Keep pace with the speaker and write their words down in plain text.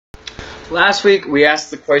last week we asked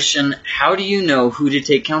the question, how do you know who to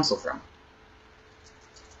take counsel from?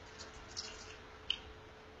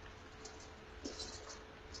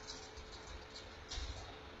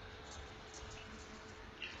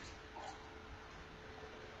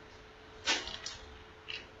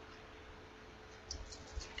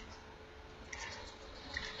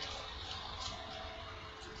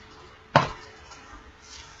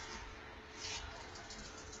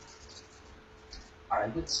 I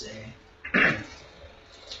would say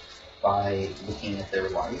by looking at their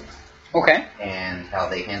life Okay. and how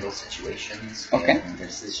they handle situations Okay. and the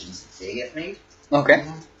decisions that they have made. Okay.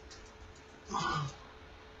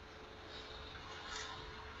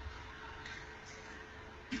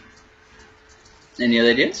 Any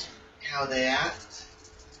other ideas? How they act,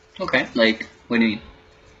 Okay. Like, what do you mean?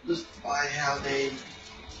 just by how they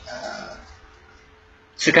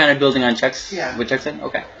So kind of building on Chuck's, Yeah. what Chuck said?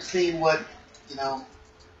 Okay. see what,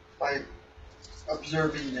 by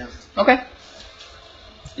observing them. Okay.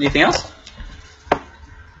 Anything else?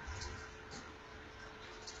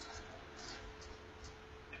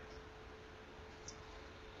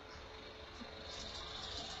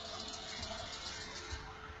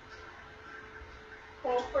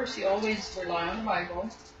 Well, of course, you always rely on the Bible.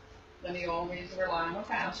 Then you always rely on a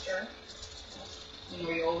pastor.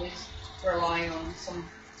 You always rely on some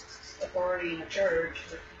authority in the church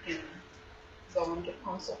that you can go and get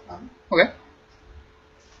counsel from. Okay.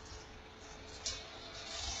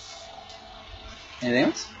 Anything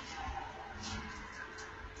else?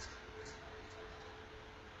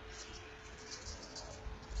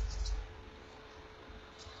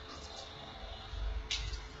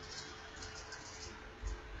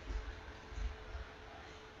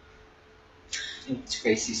 It's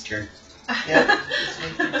Gracie's turn. Yeah.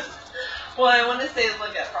 Well, I want to say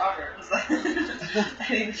look at Proverbs. I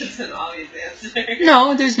think that's an obvious answer.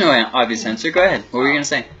 No, there's no obvious answer. Go ahead. What were you going to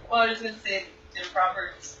say? Well, I was going to say in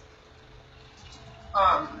Proverbs,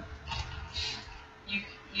 you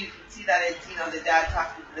can see that it's the dad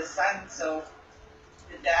talking to the son, so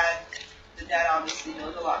the dad obviously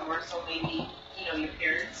knows a lot more. So maybe your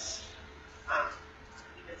parents,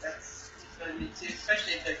 because that's who's going to be too,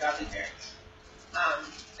 especially if they're godly parents.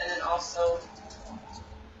 And then also,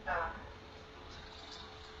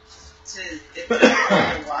 if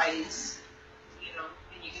they're wise,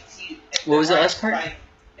 and you can see. What was the last part?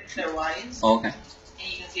 If they're wise. Oh, okay. And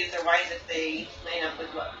you can see if they're wise if they line up with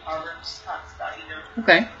what Proverbs talks about,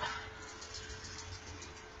 Okay.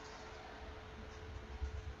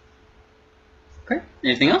 Okay.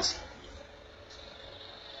 Anything else?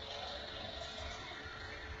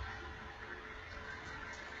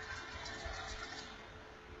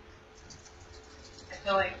 I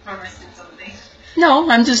feel like we're missing something. No,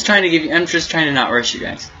 I'm just trying to not rush you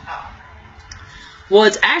guys. Oh. Well,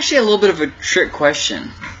 it's actually a little bit of a trick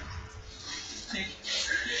question.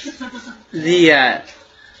 The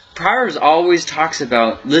Proverbs always talks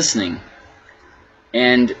about listening,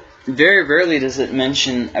 and very rarely does it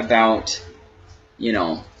mention about,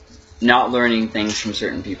 not learning things from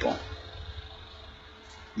certain people.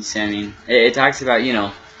 You see what I mean? It talks about,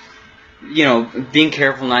 being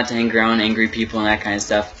careful not to hang around angry people and that kind of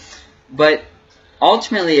stuff. But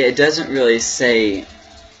ultimately, it doesn't really say,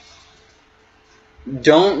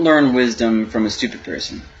 don't learn wisdom from a stupid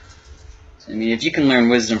person. I mean, if you can learn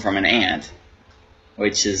wisdom from an ant,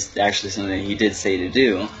 which is actually something he did say to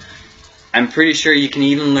do, I'm pretty sure you can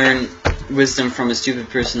even learn wisdom from a stupid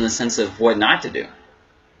person in the sense of what not to do.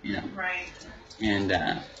 Right. And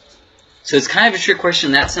so it's kind of a trick question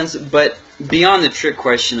in that sense, but beyond the trick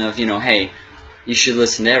question of, hey, you should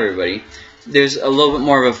listen to everybody, there's a little bit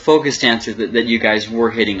more of a focused answer that you guys were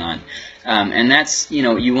hitting on. And that's, you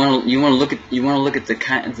want to look at the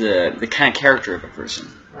kind of character of a person.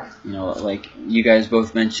 Right. Like you guys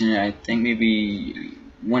both mentioned it. I think maybe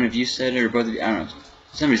one of you said it, or both of you. I don't know.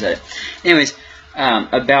 Somebody said it. Anyways,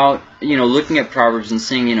 about looking at Proverbs and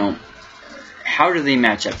seeing how do they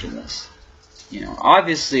match up to this.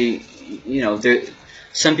 Obviously,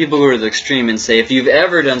 some people go to the extreme and say, if you've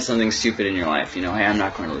ever done something stupid in your life, hey, I'm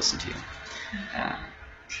not going to listen to you.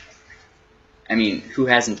 I mean, who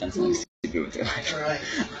hasn't done something stupid with their life?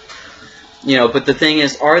 Right. But the thing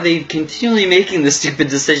is, are they continually making the stupid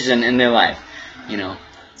decision in their life?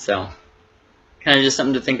 So kind of just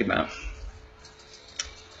something to think about.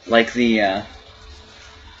 Like the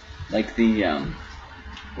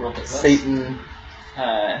World at Satan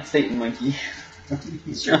monkey.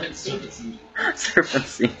 Serpent. Serpent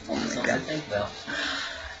seed. Oh my Something to god. think about.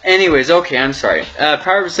 Anyways, okay, I'm sorry.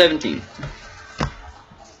 Proverbs 17.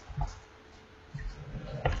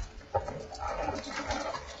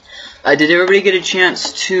 Did everybody get a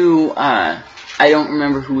chance to, I don't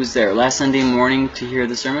remember who was there, last Sunday morning to hear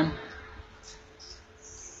the sermon?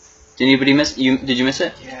 Did anybody miss, did you miss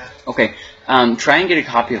it? Yeah. Okay, try and get a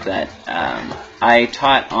copy of that. I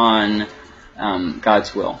taught on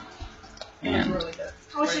God's will. And Really good.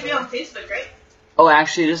 Oh, it should be on Facebook, right? oh,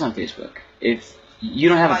 actually, it is on Facebook. If you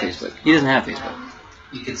don't have a Facebook, he doesn't have Facebook.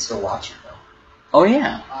 You can still watch it though. Oh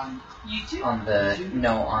yeah. YouTube? On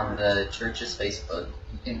the church's Facebook,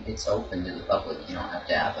 it's open to the public. You don't have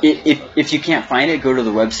to have a If Facebook. if you can't find it, go to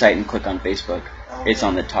the website and click on Facebook. It's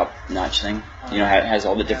on the top notch thing. You know, it has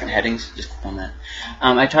all the different headings. Just click on that.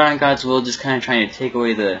 I taught on God's will, just kind of trying to take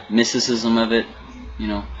away the mysticism of it. You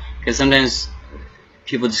know, because sometimes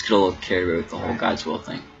people just get a little carried away with the whole God's will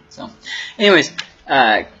thing. So, anyways,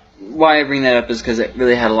 why I bring that up is because it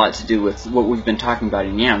really had a lot to do with what we've been talking about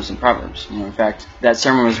in Yams and Proverbs. You know, in fact, that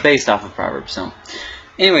sermon was based off of Proverbs. So,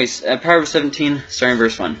 anyways, Proverbs 17, starting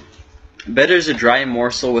verse 1. Better is a dry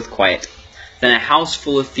morsel with quiet than a house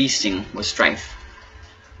full of feasting with strife.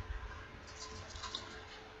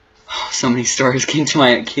 So many stories came to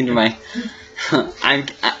my. I'm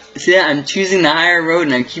choosing the higher road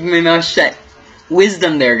and I'm keeping my mouth shut.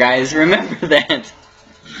 Wisdom there, guys. Remember that.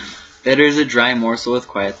 Better is a dry morsel with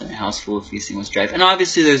quiet than a house full of feasting with strife. And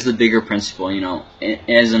obviously there's the bigger principle, you know,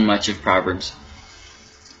 as in much of Proverbs.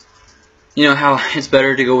 You know, how it's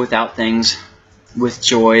better to go without things with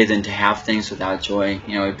joy than to have things without joy.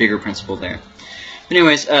 You know, a bigger principle there.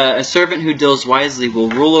 Anyways, a servant who deals wisely will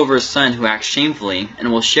rule over a son who acts shamefully and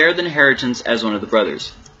will share the inheritance as one of the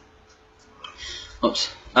brothers. Oops.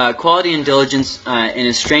 Quality and diligence in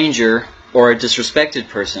a stranger or a disrespected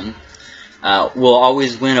person will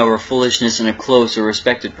always win over foolishness in a close or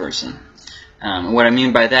respected person. What I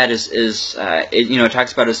mean by that is it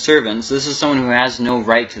talks about a servant. So this is someone who has no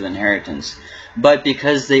right to the inheritance. But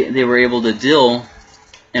because they were able to deal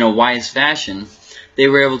in a wise fashion, they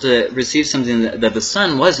were able to receive something that the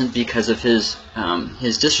son wasn't because of his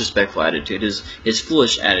disrespectful attitude, his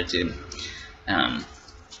foolish attitude.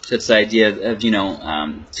 So it's the idea of,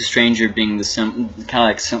 the stranger being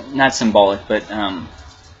not symbolic, but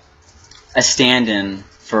a stand-in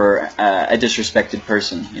for a disrespected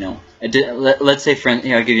person. You know, let's say,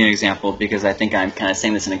 I'll give you an example because I think I'm kind of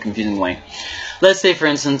saying this in a confusing way. Let's say, for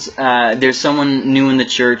instance, there's someone new in the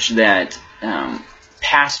church that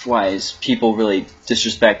past-wise people really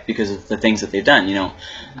disrespect because of the things that they've done. You know,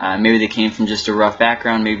 maybe they came from just a rough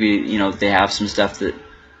background. Maybe they have some stuff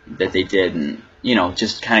that they did and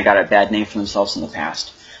just kind of got a bad name for themselves in the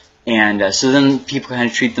past. And so then people kind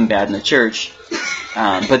of treat them bad in the church.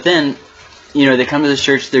 But then, they come to the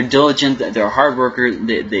church, they're diligent, they're a hard worker,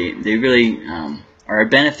 they really are a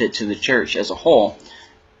benefit to the church as a whole.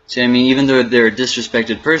 So, I mean, even though they're a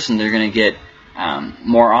disrespected person, they're going to get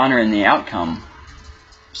more honor in the outcome.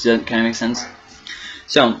 Does that kind of make sense?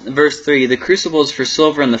 So, verse 3, the crucible is for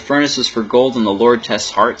silver and the furnace is for gold and the Lord tests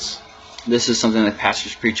hearts. This is something that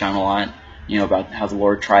pastors preach on a lot, about how the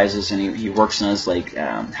Lord tries us and He works on us, like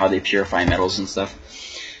how they purify metals and stuff.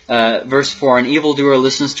 Verse 4, an evildoer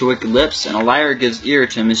listens to wicked lips, and a liar gives ear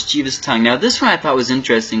to a mischievous tongue. Now this one I thought was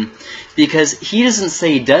interesting, because he doesn't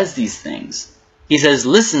say he does these things. He says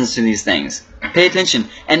listens to these things. Pay attention.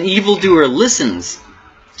 An evildoer listens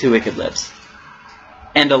to wicked lips,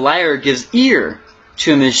 and a liar gives ear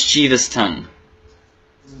to a mischievous tongue.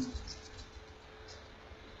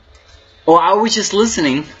 Oh, I was just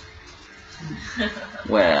listening.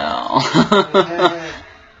 Well...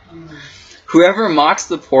 Whoever mocks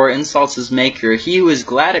the poor insults his maker. He who is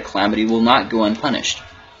glad at calamity will not go unpunished.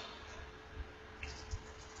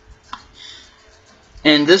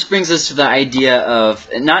 And this brings us to the idea of,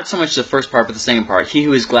 not so much the first part, but the second part. He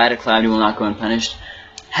who is glad at calamity will not go unpunished.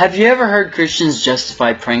 Have you ever heard Christians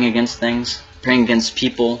justify praying against things? Praying against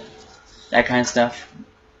people? That kind of stuff?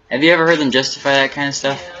 Have you ever heard them justify that kind of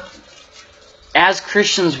stuff? Yeah. As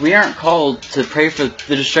Christians, we aren't called to pray for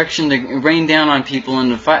the destruction to rain down on people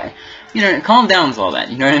and to fight. Calm down with all that.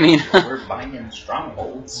 You know what I mean? We're binding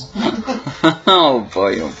strongholds. Oh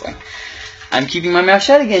boy, oh boy. I'm keeping my mouth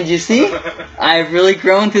shut again, do you see? I've really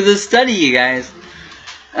grown through this study, you guys. See,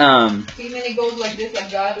 when it goes like this,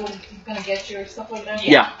 like God is going to get you or stuff like that?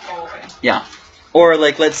 Yeah. Oh, okay. Yeah. Or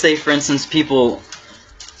like, let's say, for instance, people...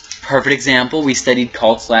 Perfect example, we studied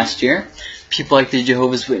cults last year. People like the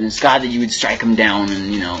Jehovah's Witness. God, that you would strike them down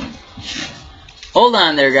and, Hold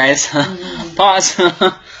on there, guys. Pause.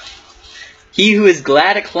 He who is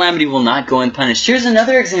glad at calamity will not go unpunished. Here's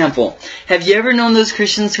another example. Have you ever known those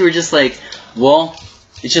Christians who are just like, well,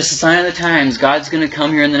 it's just a sign of the times. God's going to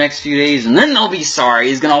come here in the next few days, and then they'll be sorry.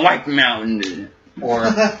 He's going to wipe them out. Or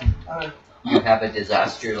you have a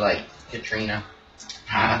disaster like Katrina.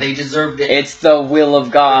 They deserved it. It's the will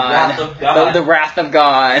of God. The wrath of God. The wrath of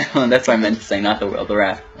God. That's what I meant to say, not the will, the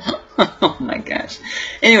wrath. Oh my gosh.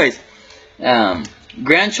 Anyways,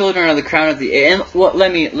 grandchildren are the crown of the... And well,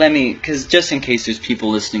 let me, because just in case there's people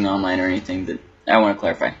listening online or anything that I want to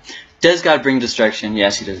clarify. Does God bring destruction?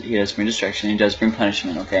 Yes, He does. He does bring destruction. He does bring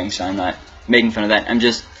punishment, okay? So I'm not making fun of that. I'm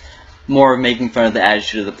just more making fun of the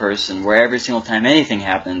attitude of the person, where every single time anything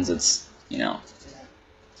happens, it's, you know...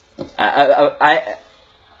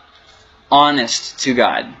 Honest to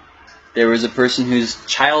God, there was a person whose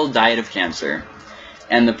child died of cancer,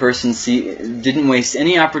 and the person didn't waste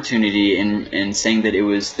any opportunity in saying that it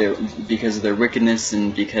was because of their wickedness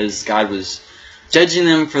and because God was judging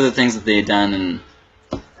them for the things that they had done. And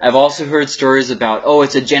I've also heard stories about, oh,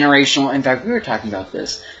 it's a generational... In fact, we were talking about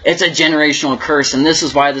this. It's a generational curse, and this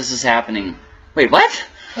is why this is happening. Wait, what?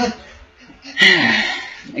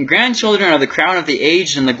 And grandchildren are the crown of the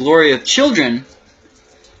aged, and the glory of children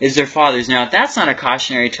is their fathers. Now, if that's not a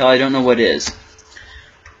cautionary tale, I don't know what is.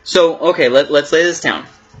 So, okay, let's lay this down.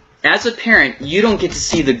 As a parent, you don't get to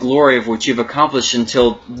see the glory of what you've accomplished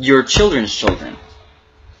until your children's children.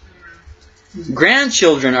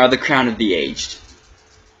 Grandchildren are the crown of the aged.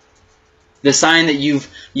 The sign that you've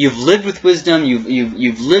lived with wisdom,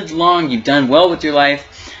 you've lived long, you've done well with your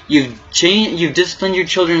life, you've disciplined your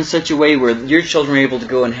children in such a way where your children are able to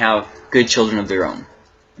go and have good children of their own.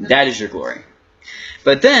 That is your glory.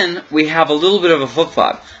 But then we have a little bit of a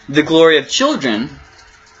flip-flop. The glory of children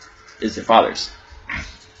is their fathers.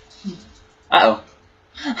 Uh-oh.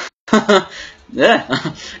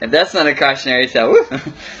 Yeah. If that's not a cautionary tale.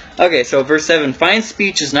 Okay, so verse 7. Fine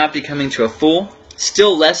speech is not becoming to a fool.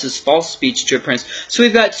 Still less is false speech to a prince. So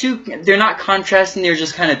we've got two. They're not contrasting. They're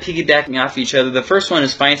just kind of piggybacking off each other. The first one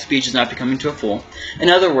is fine speech is not becoming to a fool. In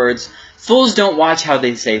other words, fools don't watch how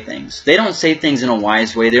they say things. They don't say things in a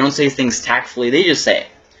wise way. They don't say things tactfully. They just say it.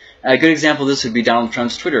 A good example of this would be Donald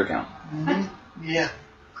Trump's Twitter account. Mm-hmm. Yeah.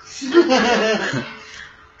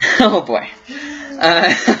 Oh boy.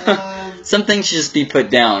 Some things should just be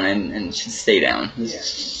put down and should stay down. Yeah.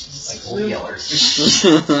 Like old yellers.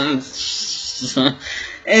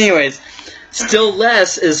 Anyways, still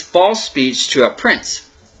less is false speech to a prince.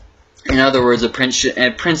 In other words, a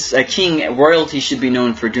king, royalty should be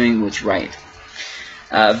known for doing what's right.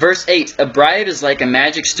 Verse 8, a bride is like a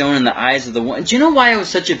magic stone in the eyes of the one. Do you know why it was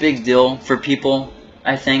such a big deal for people,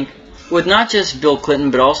 I think? With not just Bill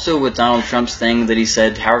Clinton, but also with Donald Trump's thing that he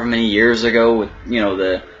said however many years ago with, you know,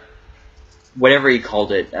 the, whatever he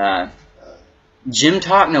called it, gym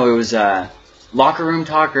talk? No, it was locker room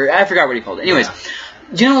talk, or I forgot what he called it. Anyways,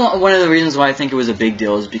 do you know one of the reasons why I think it was a big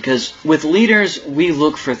deal is because with leaders, we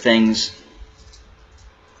look for things,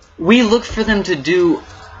 we look for them to do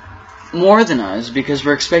more than us because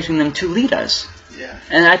we're expecting them to lead us. Yeah.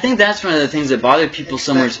 And I think that's one of the things that bothered people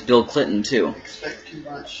so much with Bill Clinton, too. Expect too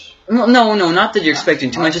much. No, not that you're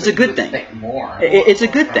expecting too much. It's a good thing. Expect more. It's a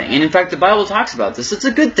good thing. And in fact, the Bible talks about this. It's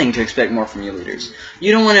a good thing to expect more from your leaders.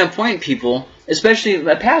 You don't want to appoint people, especially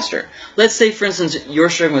a pastor. Let's say, for instance, you're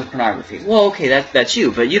struggling with pornography. Well, okay, that's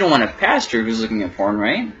you. But you don't want a pastor who's looking at porn,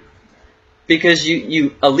 right? Because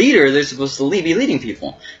a leader, they're supposed to be leading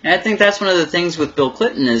people. And I think that's one of the things with Bill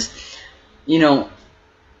Clinton is, you know,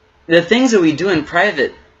 the things that we do in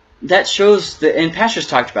private, that shows, and pastors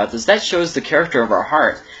talked about this, that shows the character of our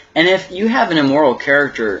heart. And if you have an immoral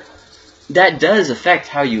character, that does affect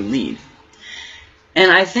how you lead.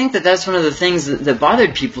 And I think that that's one of the things that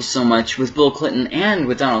bothered people so much with Bill Clinton and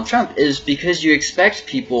with Donald Trump is because you expect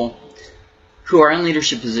people who are in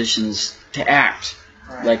leadership positions to act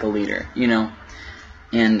like a leader, you know.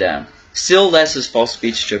 And still less is false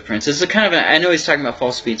speech to a prince. It's a kind of I know he's talking about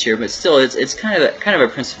false speech here, but still it's kind of a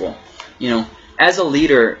principle, you know. As a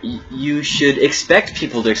leader, you should expect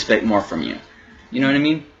people to expect more from you. You know what I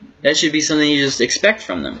mean? That should be something you just expect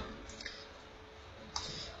from them.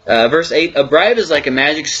 Verse 8, a bribe is like a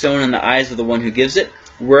magic stone in the eyes of the one who gives it.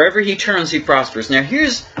 Wherever he turns, he prospers. Now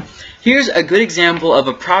here's a good example of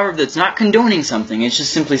a proverb that's not condoning something. It's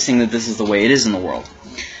just simply saying that this is the way it is in the world.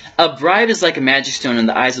 A bribe is like a magic stone in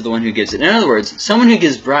the eyes of the one who gives it. In other words, someone who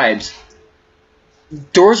gives bribes,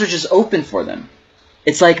 doors are just open for them.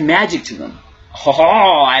 It's like magic to them.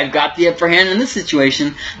 Oh, I've got the upper hand in this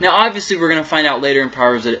situation. Now, obviously, we're going to find out later in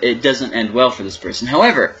Proverbs that it doesn't end well for this person.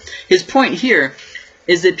 However, his point here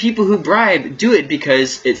is that people who bribe do it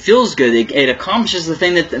because it feels good. It accomplishes the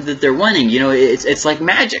thing that they're wanting. You know, it's like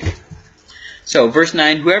magic. So, verse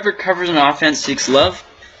 9, whoever covers an offense seeks love,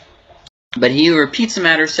 but he who repeats a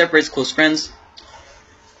matter separates close friends.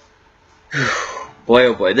 Boy,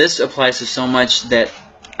 oh boy, this applies to so much that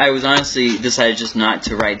I was honestly decided just not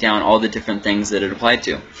to write down all the different things that it applied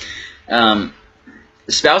to.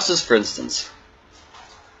 spouses, for instance.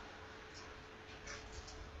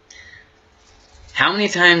 How many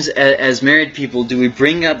times as married people do we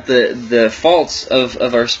bring up the faults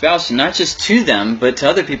of our spouse, not just to them, but to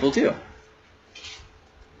other people too?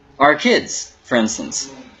 Our kids, for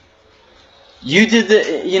instance. You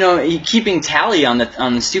did keeping tally on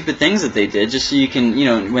the stupid things that they did, just so you can,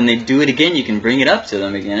 when they do it again, you can bring it up to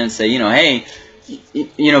them again and say, hey,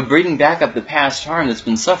 bringing back up the past harm that's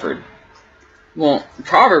been suffered. Well,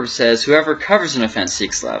 Proverbs says, whoever covers an offense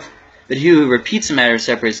seeks love, but he who repeats a matter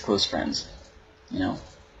separates close friends. So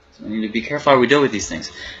we need to be careful how we deal with these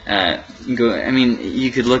things.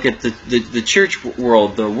 You could look at the church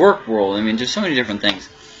world, the work world. There's so many different things.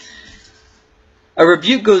 A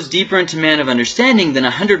rebuke goes deeper into man of understanding than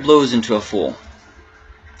 100 blows into a fool.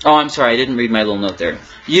 Oh, I'm sorry, I didn't read my little note there.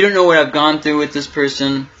 You don't know what I've gone through with this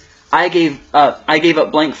person. I gave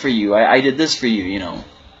up blank for you. I did this for you,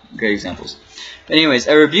 Great examples. But anyways,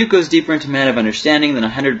 a rebuke goes deeper into man of understanding than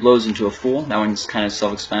 100 blows into a fool. That one's kind of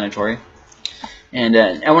self-explanatory. And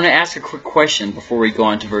I want to ask a quick question before we go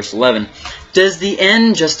on to verse 11. Does the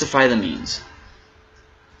end justify the means?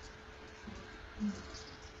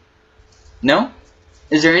 No?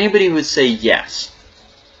 Is there anybody who would say yes?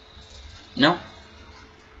 No?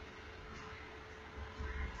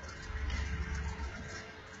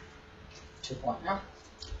 No.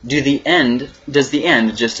 Does the end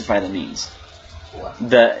justify the means? What?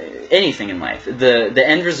 Anything in life. The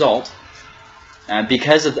end result,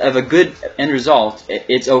 because of a good end result,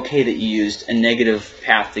 it's okay that you used a negative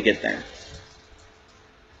path to get there.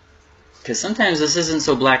 Because sometimes this isn't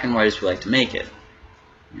so black and white as we like to make it.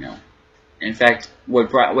 In fact, what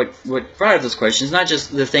brought up this question is not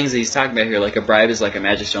just the things that he's talking about here, like a bribe is like a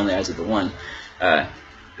magic stone in the eyes of the one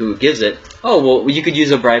who gives it. Oh, well, you could use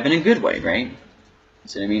a bribe in a good way, right?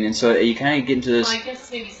 See what I mean? And so you kind of get into this... Well, I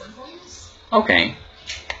guess maybe sometimes. Okay.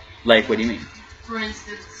 Like, what do you mean? For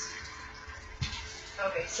instance,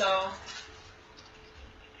 okay, so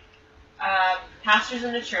pastors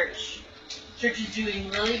in the church is doing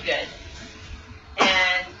really good,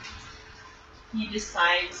 and he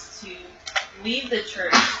decides to leave the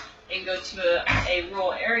church and go to a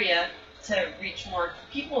rural area to reach more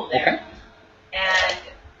people there. Okay. And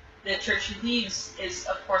the church he leaves is,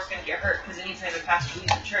 of course, going to get hurt, because anytime a pastor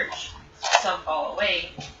leaves the church, some fall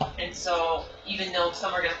away. And so, even though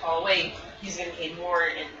some are going to fall away, he's going to gain more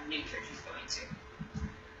in the new church he's going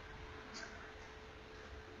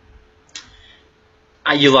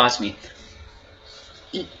to. You lost me.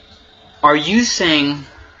 Are you saying...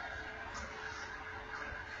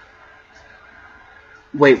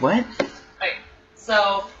 Wait, what? Okay,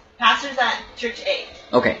 so pastor's at church A.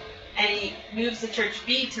 Okay. And he moves to church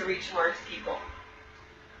B to reach more people.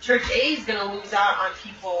 Church A is going to lose out on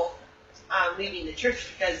people leaving the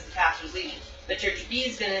church because the pastor's leaving. But church B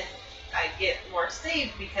is going to get more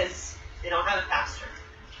saved because they don't have a pastor.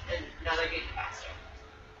 And now they're getting a pastor.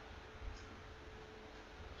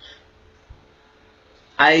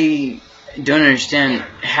 I don't understand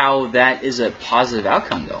how that is a positive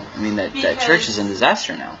outcome, though. That church is in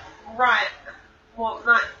disaster now. Right. Well,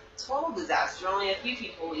 not total disaster. Only a few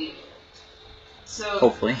people leave. So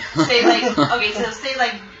Hopefully. say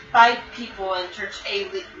like 5 people in church A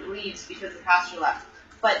leaves because the pastor left,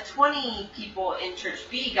 but 20 people in church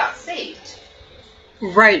B got saved.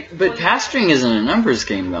 Right, but pastoring isn't a numbers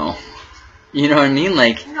game, though. You know what I mean?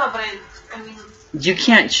 No, but I mean. You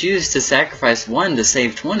can't choose to sacrifice 1 to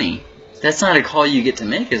save 20. That's not a call you get to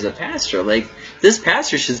make as a pastor. This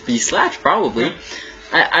pastor should be slapped, probably.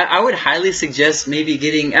 I would highly suggest maybe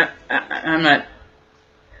getting... I'm not...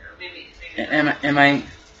 Am I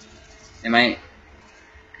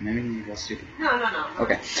making you feel stupid? No.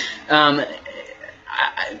 Okay. At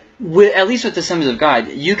least with the Assemblies of God,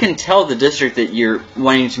 you can tell the district that you're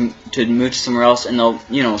wanting to move to somewhere else, and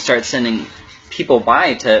they'll start sending people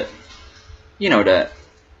by to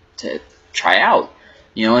try out.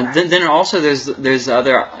 And then also there's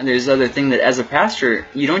other thing that as a pastor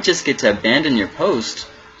you don't just get to abandon your post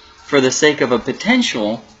for the sake of a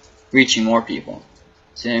potential reaching more people.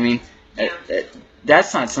 See what I mean? Yeah.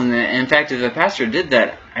 That's not something that, in fact, if a pastor did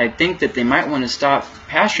that, I think that they might want to stop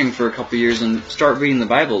pastoring for a couple of years and start reading the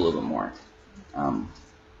Bible a little bit more.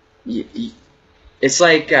 It's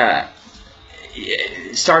like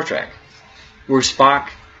Star Trek, where Spock,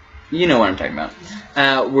 you know what I'm talking about,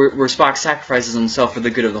 where Spock sacrifices himself for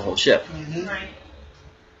the good of the whole ship. Mm-hmm. Right.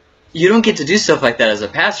 You don't get to do stuff like that as a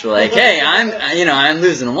pastor. Like, hey, I'm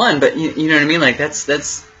losing 1, but you know what I mean?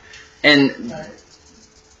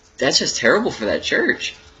 That's just terrible for that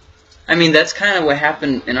church. That's kind of what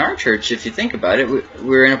happened in our church, if you think about it. We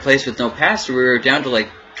were in a place with no pastor. We were down to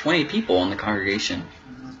 20 people in the congregation.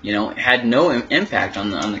 You know, it had no impact on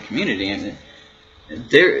the community. And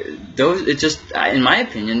in my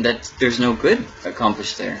opinion, that there's no good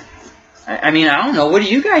accomplished there. I mean, I don't know. What do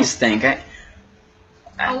you guys think?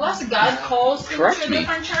 Unless God calls them Correct to a me.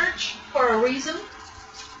 different church for a reason.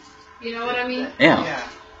 You know what I mean? Yeah. Yeah.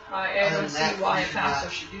 I don't see why a pastor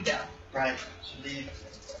should do that. Right. Should leave.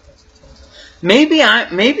 Maybe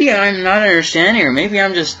I'm not understanding, or maybe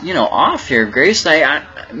I'm just off here, Grace.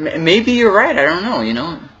 Maybe you're right. I don't know.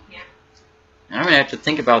 Yeah. I'm gonna have to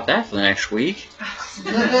think about that for the next week.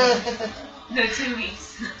 No, 2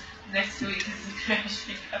 weeks. Next week is the crash.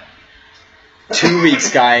 2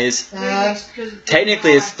 weeks, guys. 3 weeks because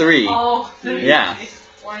Technically, it's 3 Oh, Yeah.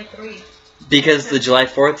 23. because the July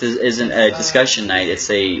 4th isn't a discussion night. It's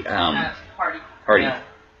a Party. party. Yeah.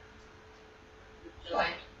 July.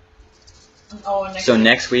 Oh, next So week.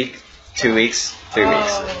 next week, 2 weeks, 3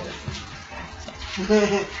 weeks.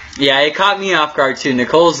 Oh. Yeah, it caught me off guard too.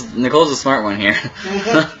 Nicole's a smart one here.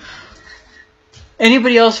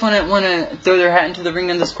 Anybody else want to throw their hat into the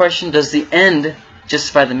ring on this question? Does the end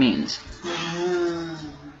justify the means?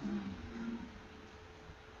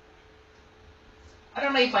 I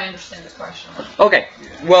don't know if I understand the question. Okay.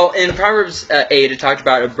 Well, in Proverbs 8, it talked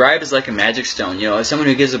about a bribe is like a magic stone. Someone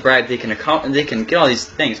who gives a bribe, they can get all these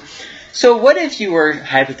things. So what if you were,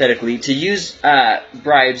 hypothetically, to use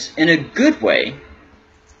bribes in a good way?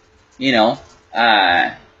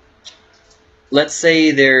 Let's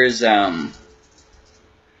say there's a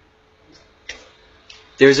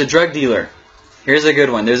drug dealer. Here's a good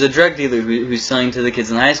one. There's a drug dealer who's selling to the kids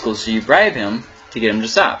in high school, so you bribe him to get him to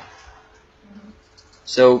stop.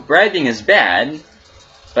 So bribing is bad,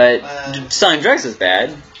 but selling drugs is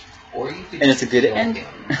bad. Or you could And it's a just good kill end. him.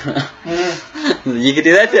 You could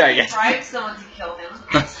do that too, I guess. Bribe someone to kill him.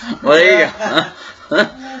 Well, there you go.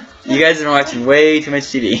 You guys have been watching way too much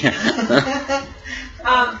TV. Yeah,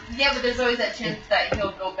 but there's always that chance that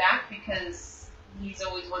he'll go back because he's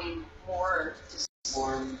always wanting more.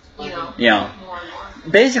 More. Yeah. More and more.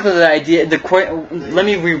 Basically, the idea. Let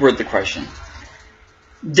me reword the question.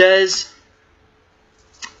 Does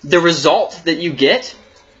the result that you get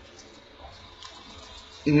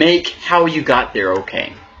make how you got there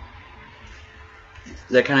okay? Does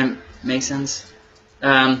that kind of make sense?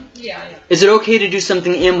 Yeah. Is it okay to do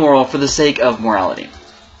something immoral for the sake of morality?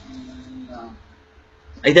 No.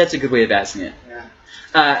 That's a good way of asking it.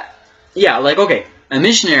 Yeah. Okay, a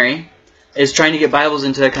missionary is trying to get Bibles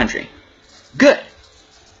into a country. Good.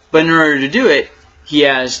 But in order to do it, he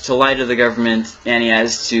has to lie to the government, and he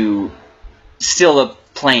has to steal a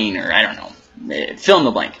plane, or I don't know, fill in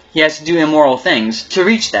the blank. He has to do immoral things to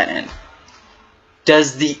reach that end.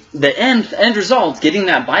 Does the end result, getting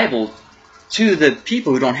that Bible to the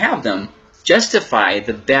people who don't have them, justify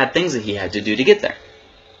the bad things that he had to do to get there?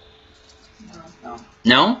 No.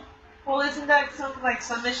 No? Well, isn't that something like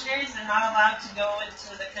some missionaries are not allowed to go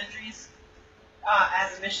into the countries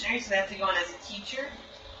as a missionary, so they have to go in as a teacher,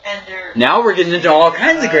 and they're Now we're getting into all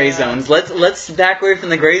kinds of gray zones. Let's back away from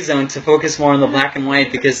the gray zone to focus more on the black and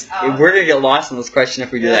white, because we're gonna get lost in this question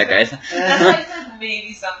if we do that, guys. That's why I said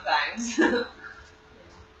maybe sometimes.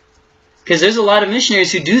 Because there's a lot of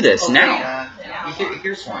missionaries who do this Okay. now. Yeah.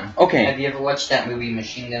 Here's one. Okay. Have you ever watched that movie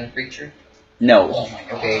Machine Gun Preacher? No. Oh my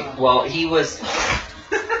god. Okay. Well, he was.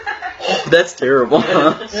 That's terrible.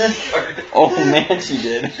 Oh man, she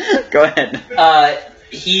did. Go ahead.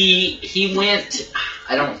 He went.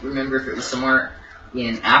 I don't remember if it was somewhere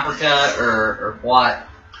in Africa or what,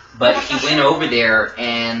 but he went over there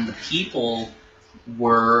and the people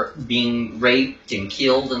were being raped and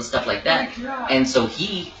killed and stuff like that, and so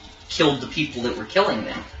he killed the people that were killing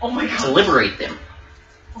them Oh my god. to liberate them.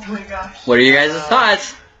 Oh my gosh. What are your guys'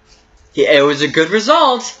 thoughts? It was a good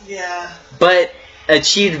result, Yeah. but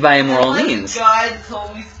achieved by immoral Unless means. God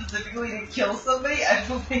told me specifically to kill somebody, I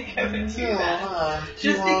don't think I would do that.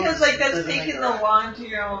 Just because, that's taking the law into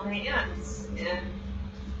your own hands. And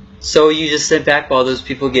So you just sit back while those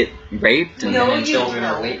people get raped and No, And you- children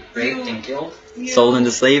are raped and killed, sold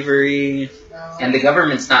into slavery? and the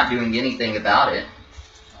government's not doing anything about it.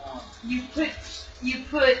 you put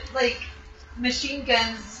machine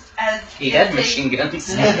guns as He had machine guns.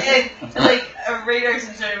 and, radars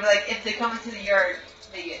and sort of if they come into the yard,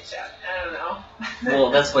 they get shot. I don't know.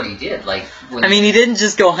 Well, that's what he did. When I mean, he didn't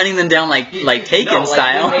just go hunting them down like Taken no,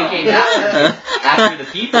 style. When they came after the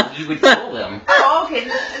people, he would kill them. Oh, okay.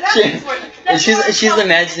 That She- makes more. That's She's more self-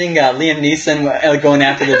 imagining Liam Neeson going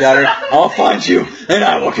after the daughter. I'll find you and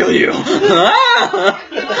I will kill you. If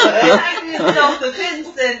he was self-defense,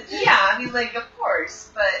 then yeah, of course.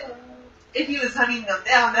 But if he was hunting them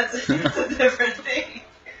down, that's a different thing.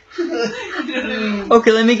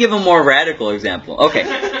 Okay, let me give a more radical example. Okay,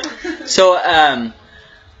 so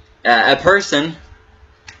a person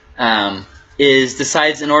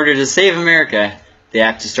decides in order to save America, they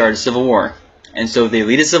have to start a civil war, and so they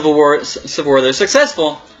lead a civil war. They're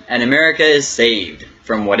successful, and America is saved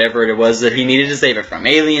from whatever it was that he needed to save it from,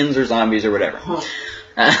 aliens or zombies or whatever.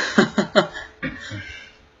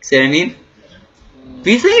 See what I mean?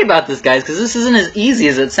 Be thinking about this, guys, because this isn't as easy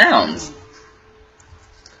as it sounds.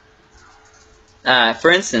 For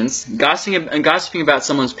instance, gossiping about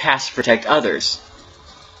someone's past to protect others.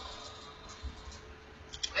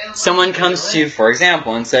 Someone comes to you, for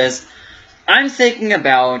example, and says, I'm thinking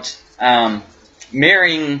about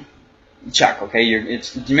marrying Chuck. Okay,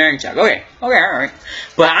 it's marrying Chuck. Okay, all right.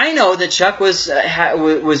 But I know that Chuck was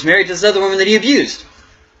married to this other woman that he abused.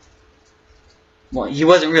 Well, he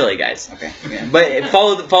wasn't really, guys. Okay, yeah. But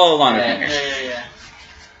follow along with me here. Yeah.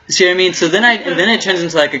 See what I mean? So then it turns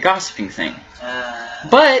into like a gossiping thing.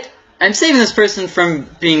 But I'm saving this person from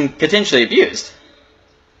being potentially abused.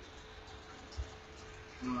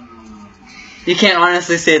 You can't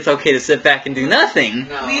honestly say it's okay to sit back and do nothing.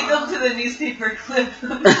 No. Lead them to the newspaper clip.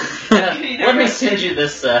 Let me send you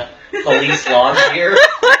this police log here.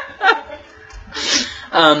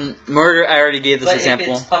 Murder, I already gave this But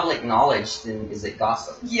example. if it's public knowledge, then is it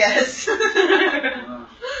gossip? Yes.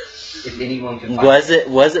 If anyone can find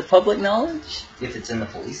Was it public knowledge? If it's in the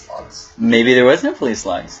police logs. Maybe there was no police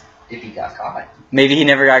logs. If he got caught. Maybe he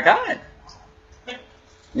never got caught.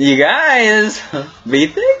 You guys, be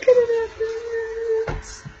thinking about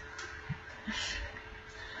this.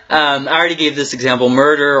 I already gave this example: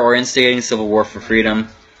 murder or instigating civil war for freedom.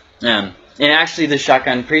 And actually, the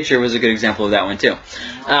shotgun preacher was a good example of that one too.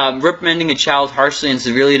 Reprimanding a child harshly and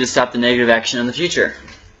severely to stop the negative action in the future.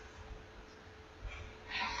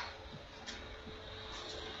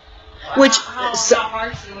 Which How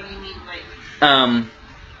harshly? What do you mean,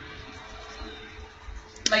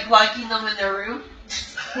 like locking them in their room?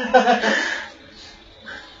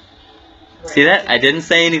 see that? I didn't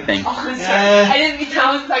say anything. Oh, I'm sorry. I didn't mean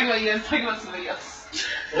I wasn't talking about you. I was talking about somebody else.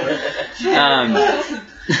 I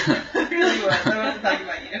really was. I wasn't talking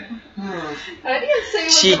about you. I didn't say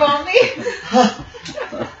much about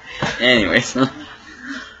me. Anyways,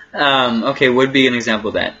 okay, would be an example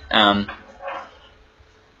of that.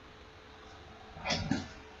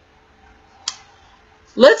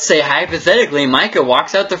 Let's say hypothetically, Micah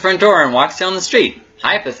walks out the front door and walks down the street.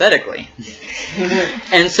 Hypothetically,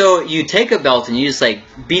 and so you take a belt and you just like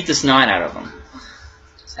beat the snot out of him.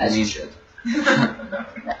 As you should.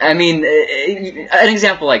 I mean, an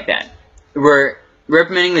example like that, where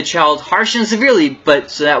reprimanding the child harsh and severely, but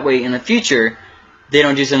so that way in the future they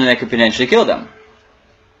don't do something that could potentially kill them.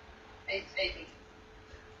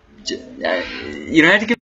 You don't have to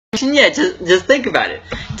give permission yet. Just think about it.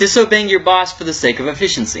 Disobeying your boss for the sake of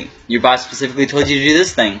efficiency. Your boss specifically told you to do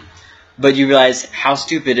this thing, but you realize how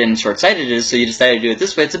stupid and short-sighted it is, so you decided to do it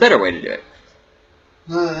this way. It's a better way to do it.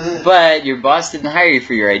 But your boss didn't hire you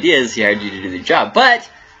for your ideas. He hired you to do the job. But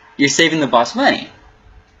you're saving the boss money.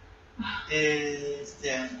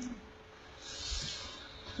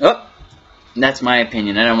 Oh, that's my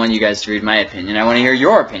opinion. I don't want you guys to read my opinion. I want to hear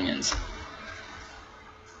your opinions.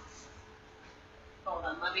 Hold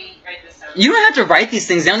on, let me write this down. You don't have to write these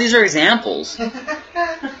things down. These are examples.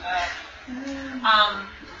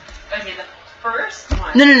 Okay, the first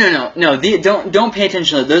one. No. Don't pay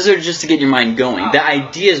attention to those. Those are just to get your mind going. The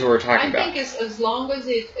ideas we're talking about. I think as long as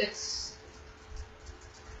it's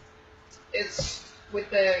with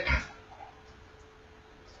the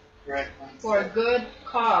Right. for a good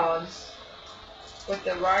cause, with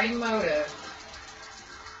the right motive,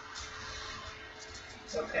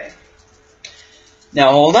 it's okay.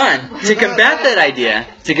 Now hold on. To combat that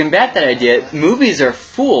idea, movies are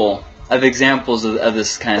full of examples of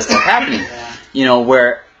this kind of stuff happening. You know,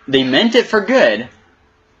 where they meant it for good,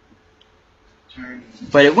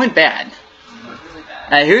 but it went bad.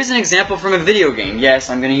 Here's an example from a video game. Yes,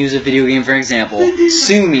 I'm going to use a video game for example.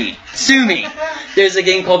 Sue me. There's a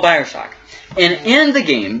game called BioShock. And in the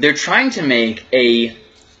game, they're trying to make a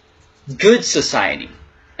good society.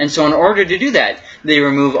 And so in order to do that, they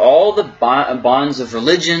remove all the bonds of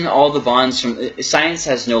religion, all the bonds from... Science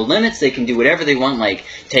has no limits. They can do whatever they want, like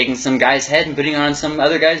taking some guy's head and putting it on some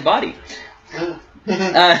other guy's body.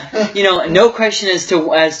 You know, no question as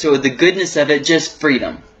to the goodness of it, just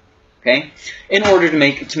freedom. Okay? In order to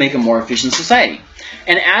make a more efficient society.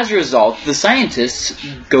 And as a result, the scientists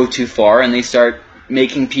go too far and they start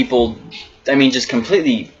making people, I mean, just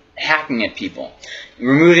completely hacking at people.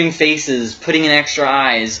 Removing faces, putting in extra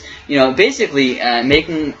eyes, you know, basically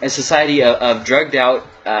making a society of drugged out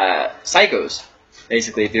psychos.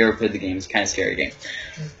 Basically, if you ever played the game, it's a kind of scary game.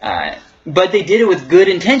 But they did it with good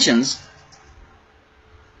intentions.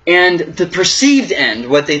 And the perceived end,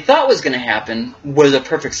 what they thought was going to happen, was a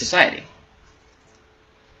perfect society.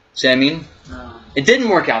 See what I mean? It didn't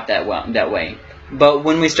work out that way. But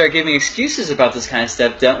when we start giving excuses about this kind of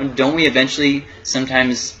stuff, don't we eventually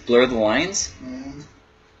sometimes blur the lines?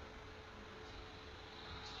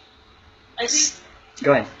 I think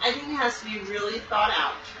Go ahead. I think it has to be really thought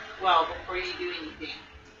out well before you do anything.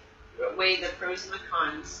 Weigh the pros and the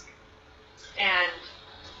cons, and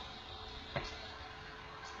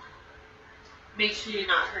make sure you're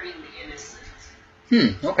not hurting the innocent.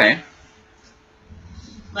 Okay.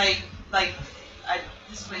 Like I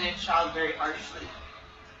disciplined a child very harshly.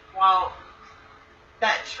 While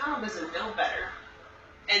that child doesn't know better,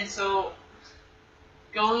 and so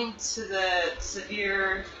going to the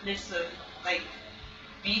severeness of like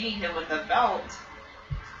beating him with a belt,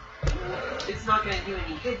 it's not going to do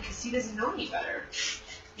any good because he doesn't know any better.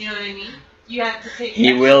 You know what I mean? You have to take.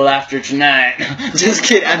 He will after tonight. Just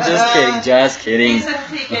kidding. I'm just kidding. Just You kidding. just have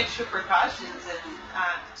to take extra precautions, and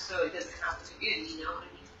so it doesn't happen again. You know what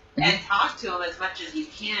I mean? And talk to him as much as you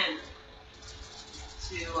can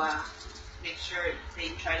to make sure they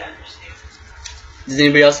try to understand. Does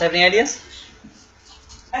anybody else have any ideas?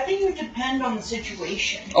 I think it would depend on the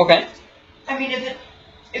situation. Okay. I mean, if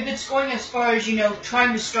it's going as far as,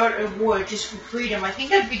 trying to start a war just for freedom, I think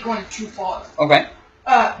that'd be going too far. Okay.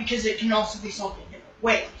 Because it can also be solved in different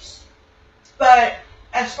ways. But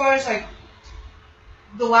as far as,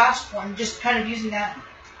 the last one, just kind of using that,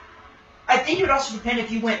 I think it would also depend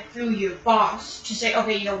if you went through your boss to say,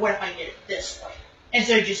 okay, what if I did it this way?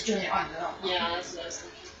 Instead of just doing it on your own. Yeah, that's what I was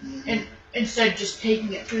thinking. And instead of just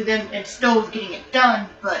taking it through them and still getting it done,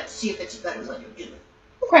 but see if it's a better way to do it.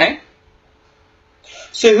 Okay.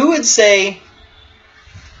 So who would say,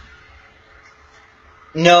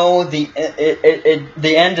 no, the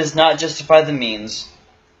end does not justify the means?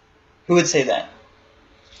 Who would say that?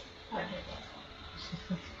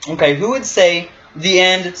 Okay, who would say the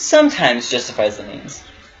end sometimes justifies the means?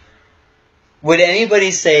 Would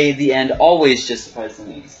anybody say the end always justifies the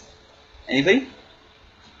means? Anybody?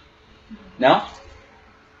 No?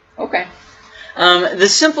 Okay. The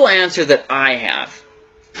simple answer that I have,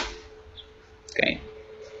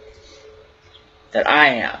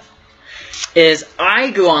 is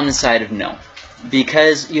I go on the side of no.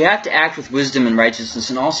 Because you have to act with wisdom and righteousness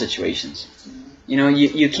in all situations.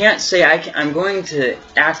 You can't say, I'm going to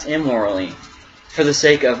act immorally for the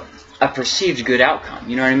sake of a perceived good outcome.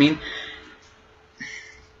 You know what I mean?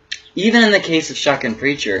 Even in the case of Shotgun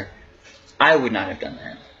Preacher, I would not have done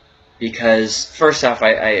that. Because, first off,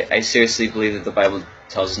 I seriously believe that the Bible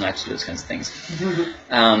tells us not to do those kinds of things.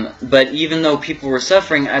 But even though people were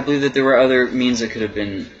suffering, I believe that there were other means that could have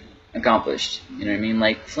been accomplished. You know what I mean?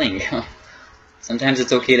 Like fleeing. Sometimes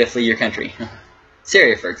it's okay to flee your country.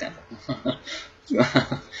 Syria, for example.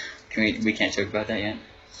 We can't joke about that yet?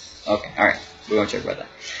 Okay, alright. We won't joke about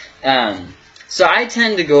that. So I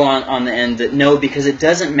tend to go on the end that no, because it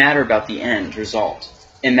doesn't matter about the end result.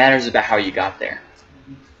 It matters about how you got there.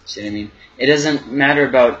 See what I mean? It doesn't matter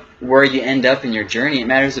about where you end up in your journey. It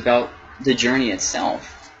matters about the journey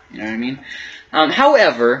itself. You know what I mean?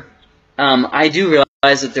 However, I do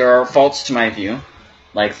realize that there are faults to my view.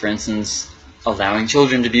 Like, for instance, allowing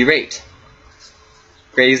children to be raped.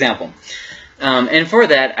 Great example. And for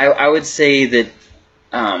that, I would say that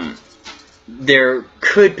there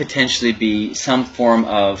could potentially be some form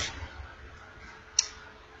of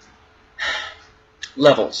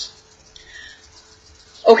levels.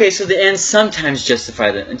 Okay, so the end sometimes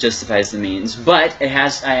justifies the means, but I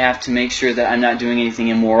have to make sure that I'm not doing anything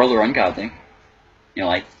immoral or ungodly.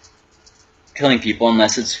 Like killing people,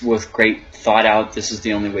 unless it's with great thought out, this is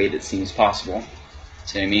the only way that seems possible.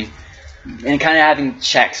 See what I mean? And kind of having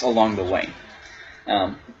checks along the way.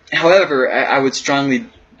 However, I would strongly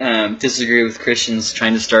disagree with Christians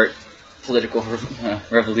trying to start political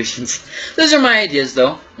revolutions. Those are my ideas,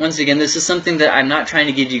 though. Once again, this is something that I'm not trying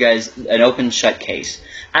to give you guys an open shut case.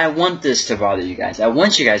 I want this to bother you guys. I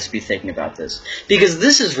want you guys to be thinking about this. Because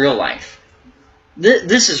this is real life.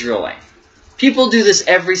 This is real life. People do this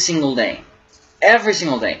every single day. Every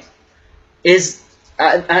single day.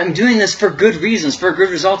 I'm doing this for good reasons, for a good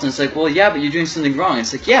result. And it's like, well, yeah, but you're doing something wrong.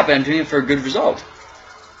 It's like, yeah, but I'm doing it for a good result.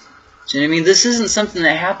 Do you know what I mean? This isn't something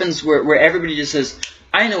that happens where everybody just says,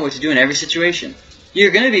 I know what to do in every situation.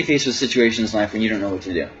 You're going to be faced with situations in life when you don't know what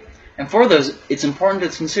to do. And for those, it's important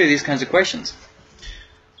to consider these kinds of questions.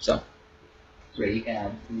 So. Ray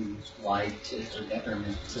had who lied to her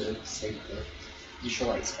government to save the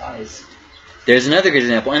Israelite spies. There's another good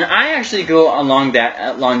example, and I actually go along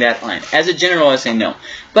that line. As a general, I say no,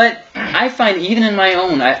 but I find even in my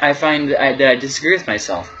own, I find that I disagree with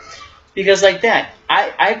myself, because like that,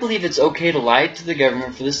 I believe it's okay to lie to the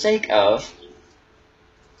government for the sake of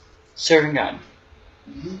serving God.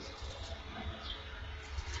 Mm-hmm.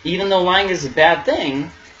 Even though lying is a bad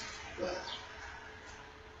thing,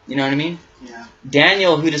 you know what I mean? Yeah.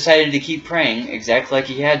 Daniel, who decided to keep praying exactly like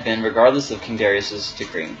he had been, regardless of King Darius'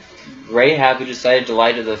 decree. Rahab, who decided to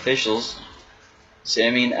lie to the officials. So,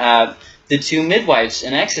 the two midwives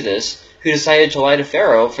in Exodus, who decided to lie to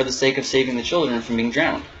Pharaoh for the sake of saving the children from being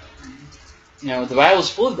drowned. The Bible is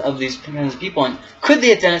full of these kinds of people. And could they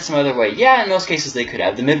have done it some other way? Yeah, in most cases they could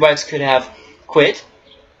have. The midwives could have quit,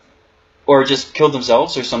 or just killed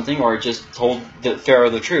themselves or something, or just told Pharaoh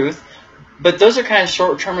the truth. But those are kind of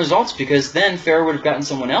short-term results, because then Pharaoh would have gotten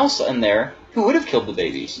someone else in there who would have killed the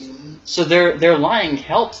babies. Mm-hmm. So their lying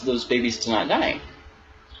helped those babies to not die.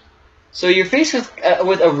 So you're faced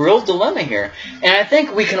with a real dilemma here. And I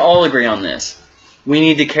think we can all agree on this. We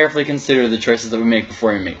need to carefully consider the choices that we make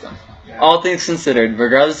before we make them. Yeah. All things considered,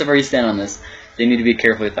 regardless of where you stand on this, they need to be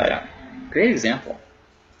carefully thought out. Great example.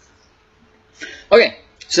 Okay.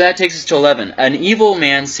 So that takes us to 11. An evil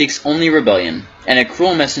man seeks only rebellion, and a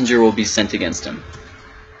cruel messenger will be sent against him.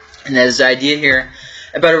 And there's the idea here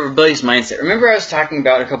about a rebellious mindset. Remember I was talking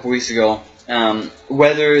about a couple weeks ago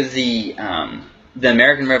whether the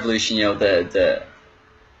American Revolution, the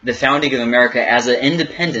founding of America as an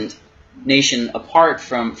independent nation apart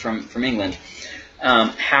from England,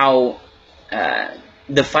 how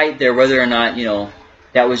the fight there, whether or not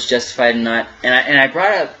that was justified or not. And I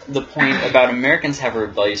brought up the point about Americans have a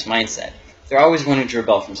rebellious mindset. They're always wanting to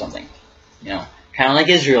rebel from something. Kind of like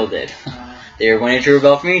Israel did. They were wanting to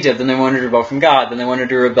rebel from Egypt, then they wanted to rebel from God, then they wanted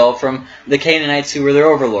to rebel from the Canaanites who were their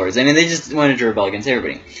overlords. They just wanted to rebel against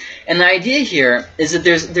everybody. And the idea here is that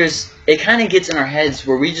it kind of gets in our heads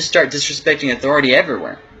where we just start disrespecting authority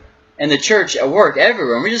everywhere. And the church, at work,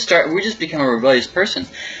 everywhere. And we just become a rebellious person.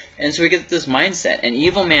 And so we get this mindset. An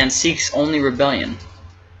evil man seeks only rebellion.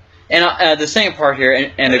 And the second part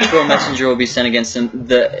here, and a cruel messenger will be sent against him.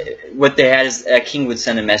 What they had is a king would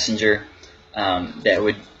send a messenger that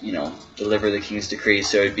would, deliver the king's decree.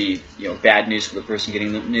 So it would be, bad news for the person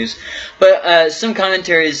getting the news. But some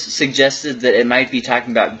commentaries suggested that it might be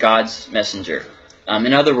talking about God's messenger.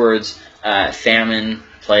 In other words, famine,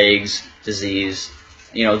 plagues, disease,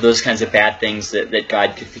 those kinds of bad things that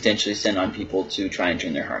God could potentially send on people to try and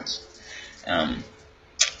turn their hearts.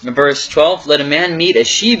 In verse 12, let a man meet a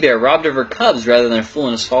she-bear robbed of her cubs rather than a fool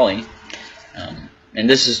in his folly. And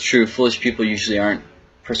this is true. Foolish people usually aren't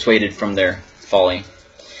persuaded from their folly.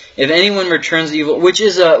 If anyone returns evil, which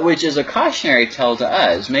is a cautionary tale to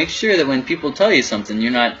us, make sure that when people tell you something,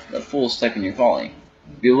 you're not a fool stuck in your folly.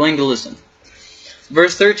 Be willing to listen.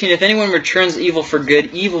 Verse 13, if anyone returns evil for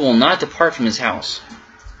good, evil will not depart from his house.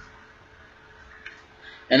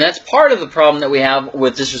 And that's part of the problem that we have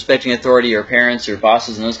with disrespecting authority or parents or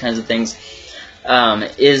bosses and those kinds of things,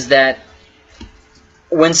 is that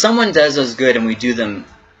when someone does us good and we do them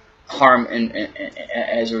harm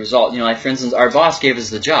as a result, like for instance, our boss gave us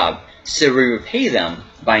the job, so we repay them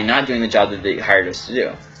by not doing the job that they hired us to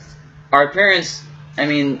do. Our parents,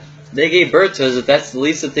 they gave birth to us. If that's the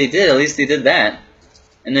least that they did, at least they did that.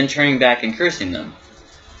 And then turning back and cursing them.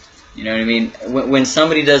 You know what I mean? When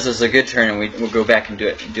somebody does us a good turn and we'll go back and do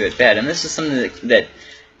it bad. And this is something that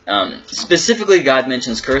specifically God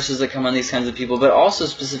mentions curses that come on these kinds of people, but also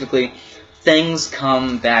specifically things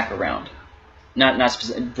come back around. Not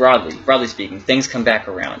broadly speaking, things come back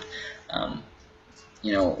around.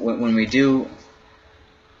 When we do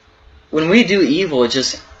evil, it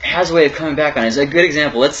just has a way of coming back on us. A good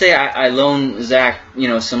example, let's say I loan Zach,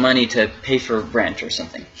 some money to pay for rent or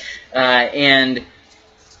something. And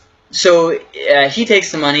so he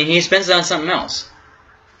takes the money and he spends it on something else.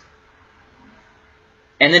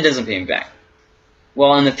 And then doesn't pay me back.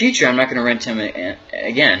 Well, in the future, I'm not going to rent him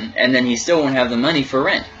again, and then he still won't have the money for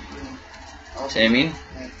rent. See what I mean?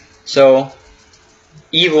 So,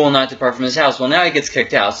 evil will not depart from his house. Well, now he gets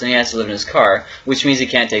kicked out, so he has to live in his car, which means he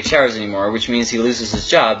can't take showers anymore, which means he loses his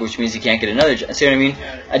job, which means he can't get another job. See what I mean?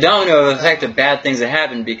 A domino effect of bad things that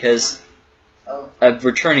happen because of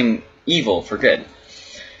returning evil for good.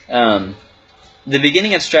 The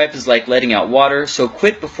beginning of strife is like letting out water, so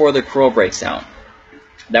quit before the quarrel breaks out.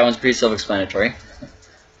 That one's pretty self-explanatory.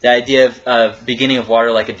 The idea of beginning of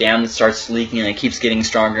water like a dam that starts leaking and it keeps getting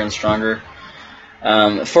stronger and stronger.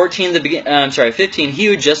 15, he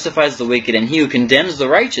who justifies the wicked and he who condemns the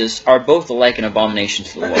righteous are both alike an abomination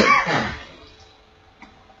to the Lord.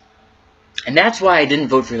 And that's why I didn't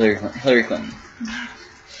vote for Hillary Clinton.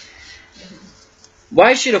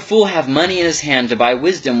 Why should a fool have money in his hand to buy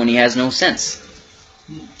wisdom when he has no sense?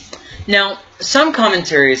 Now, some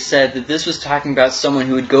commentaries said that this was talking about someone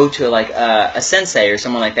who would go to like a sensei or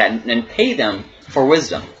someone like that and pay them for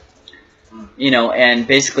wisdom. And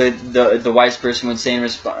basically the wise person would say in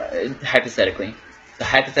response, hypothetically, the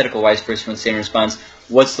hypothetical wise person would say in response,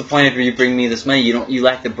 "What's the point of you bringing me this money? You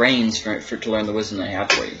lack the brains for to learn the wisdom that I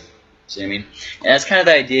have for you." See what I mean? And that's kind of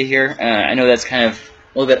the idea here. I know that's kind of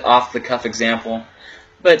a little bit off the cuff example,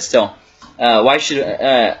 but still, why should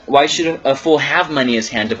a fool have money in his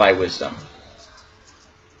hand to buy wisdom?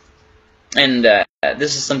 And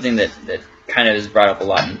this is something that kind of is brought up a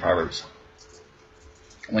lot in Proverbs.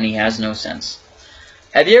 When he has no sense.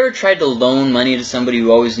 Have you ever tried to loan money to somebody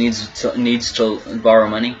who always needs to borrow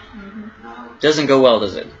money? Doesn't go well,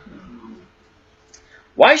 does it?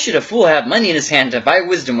 Why should a fool have money in his hand to buy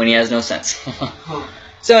wisdom when he has no sense?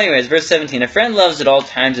 So anyways, verse 17. A friend loves at all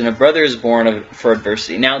times, and a brother is born for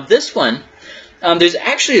adversity. Now this one, there's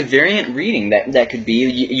actually a variant reading that could be.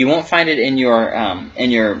 You won't find it in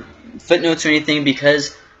your footnotes or anything,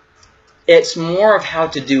 because it's more of how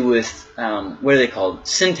to do with, what are they called?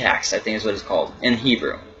 Syntax, I think is what it's called, in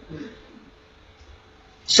Hebrew.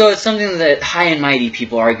 So it's something that high and mighty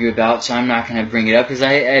people argue about, so I'm not going to bring it up, because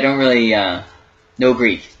I don't really know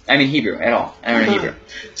Greek. I mean Hebrew at all. I don't know Hebrew.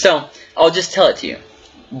 So I'll just tell it to you.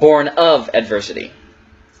 Born of adversity.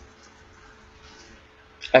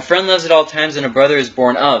 A friend loves at all times, and a brother is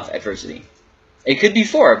born of adversity. It could be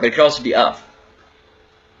for, but it could also be of.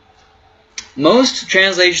 Most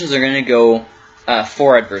translations are going to go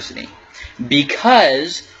for adversity,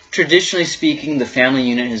 because traditionally speaking, the family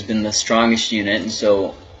unit has been the strongest unit, and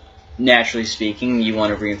so naturally speaking, you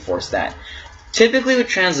want to reinforce that. Typically with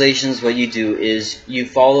translations, what you do is you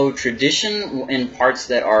follow tradition in parts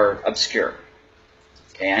that are obscure.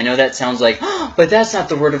 Okay, I know that sounds like, oh, but that's not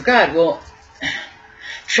the Word of God. Well,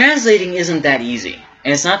 translating isn't that easy,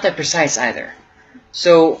 and it's not that precise either.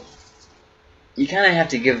 So you kind of have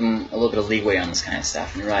to give them a little bit of leeway on this kind of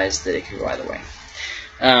stuff and realize that it could go either way.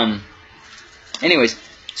 Anyways,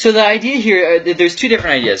 so the idea here, there's two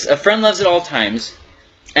different ideas. A friend loves at all times,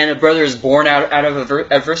 and a brother is born out of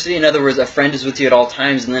adversity. In other words, a friend is with you at all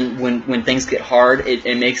times, and then when things get hard,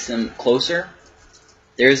 it makes them closer.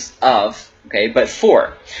 There's of, okay, but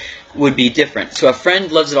for would be different. So a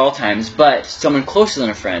friend loves at all times, but someone closer than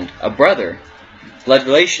a friend, a brother, blood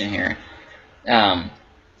relation here,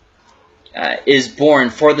 is born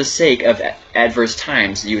for the sake of adverse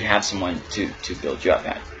times that you would have someone to build you up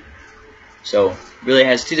at. So really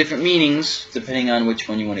has two different meanings depending on which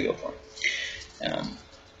one you want to go for.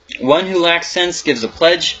 One who lacks sense gives a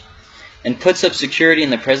pledge and puts up security in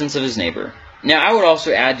the presence of his neighbor. Now I would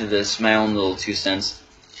also add to this my own little 2 cents.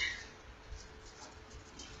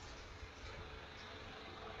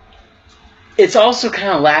 It's also kind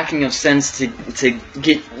of lacking of sense to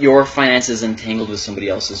get your finances entangled with somebody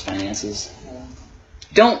else's finances.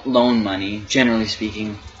 Don't loan money, generally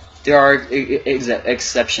speaking. There are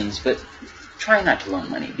exceptions, but try not to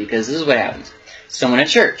loan money, because this is what happens. Someone at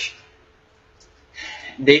church,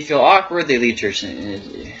 they feel awkward, they leave church.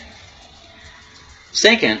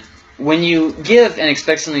 Second, when you give and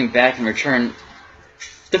expect something back in return,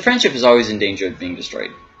 the friendship is always in danger of being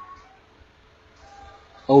destroyed.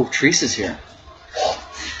 Oh, Teresa's here.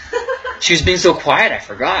 She was being so quiet, I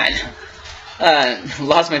forgot.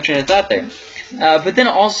 Lost my train of thought there. But then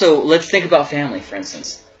also, let's think about family, for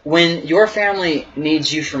instance. When your family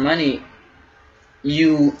needs you for money,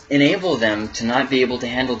 you enable them to not be able to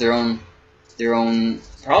handle their own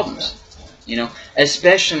problems. You know,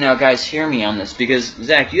 especially now, guys, hear me on this, because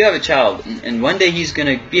Zach, you have a child, and one day he's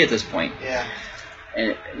going to be at this point. Yeah.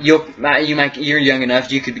 And you're young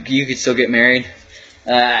enough. You could still get married.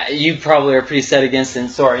 You probably are pretty set against it, and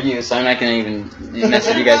so are you. So I'm not going to even mess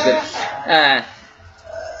with you guys. But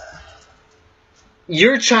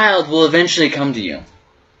your child will eventually come to you,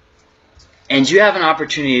 and you have an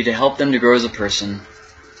opportunity to help them to grow as a person,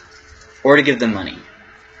 or to give them money.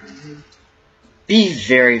 Be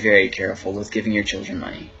very, very careful with giving your children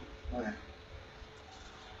money.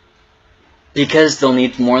 Because they'll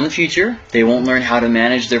need more in the future. They won't learn how to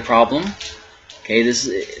manage their problem. Okay, this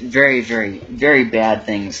is very, very, very bad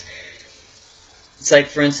things. It's like,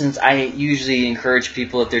 for instance, I usually encourage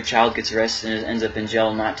people if their child gets arrested and ends up in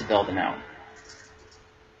jail not to bail them out.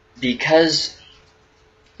 Because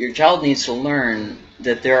your child needs to learn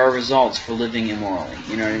that there are results for living immorally.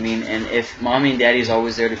 You know what I mean? And if mommy and daddy is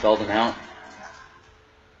always there to bail them out,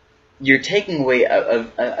 you're taking away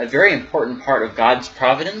a very important part of God's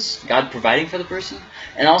providence, God providing for the person,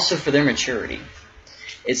 and also for their maturity.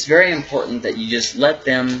 It's very important that you just let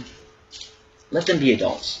them be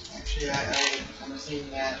adults. Actually, I would seeing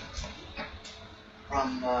that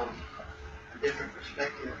from a different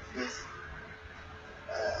perspective with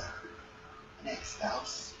an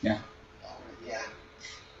ex-spouse. Yeah. Yeah.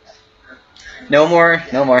 No more.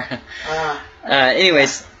 No more.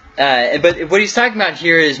 Anyways, but what he's talking about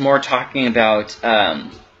here is more talking about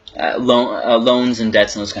loans and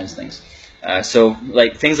debts and those kinds of things. So,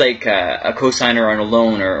 like things like a cosigner on a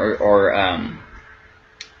loan, or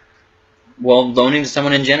loaning to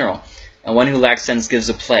someone in general. And one who lacks sense gives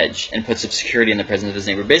a pledge and puts up security in the presence of his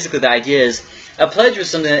neighbor. Basically, the idea is a pledge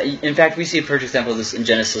was something that, in fact, we see a perfect example of this in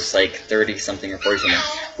Genesis, like 30-something or 40-something,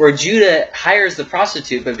 where Judah hires the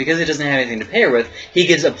prostitute, but because he doesn't have anything to pay her with, he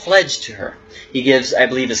gives a pledge to her. He gives, I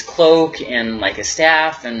believe, his cloak and like a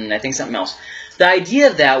staff and I think something else. The idea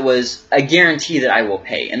of that was a guarantee that I will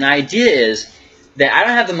pay. And the idea is that I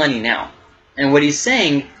don't have the money now. And what he's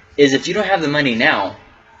saying is if you don't have the money now,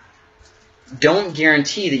 don't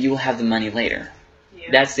guarantee that you will have the money later. Yeah.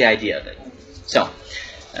 That's the idea of it. So,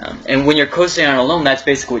 and when you're co-signing on a loan, that's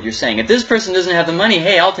basically what you're saying. If this person doesn't have the money,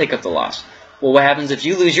 hey, I'll take up the loss. Well, what happens if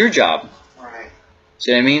you lose your job? right.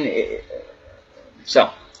 See what I mean? So,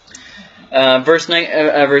 verse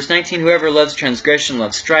 19, whoever loves transgression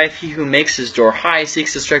loves strife. He who makes his door high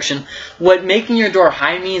seeks destruction. What making your door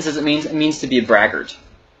high means is it means to be a braggart.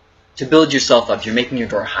 To build yourself up. You're making your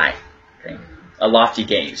door high. Okay? A lofty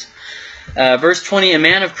gaze. Verse 20, a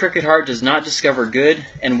man of crooked heart does not discover good,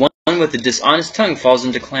 and one with a dishonest tongue falls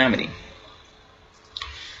into calamity.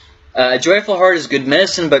 A joyful heart is good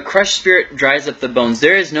medicine, but crushed spirit dries up the bones.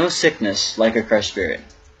 There is no sickness like a crushed spirit.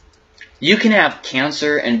 You can have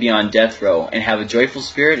cancer and be on death row and have a joyful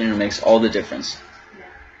spirit, and it makes all the difference.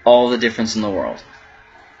 All the difference in the world.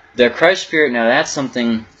 The crushed spirit, now that's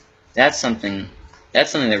something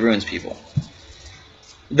that ruins people.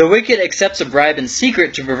 The wicked accepts a bribe in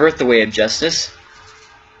secret to pervert the way of justice.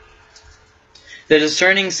 The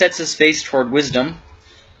discerning sets his face toward wisdom,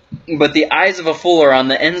 but the eyes of a fool are on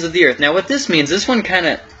the ends of the earth. Now what this means, this one kind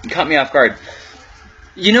of caught me off guard.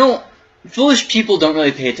 You know, foolish people don't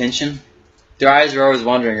really pay attention. Their eyes are always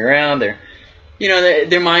wandering around.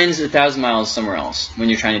 Their mind's 1,000 miles somewhere else when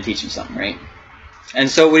you're trying to teach them something, right? And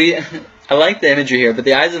so I like the imagery here, but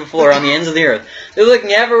the eyes of a fool are on the ends of the earth. They're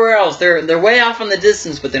looking everywhere else. They're way off in the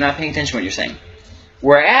distance, but they're not paying attention to what you're saying.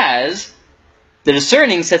 Whereas, the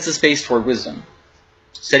discerning sets his face toward wisdom.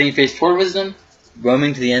 Setting your face toward wisdom,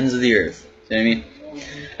 roaming to the ends of the earth. See what I mean?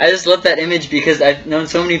 I just love that image because I've known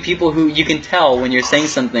so many people who you can tell when you're saying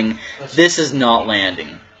something, this is not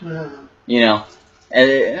landing. You know?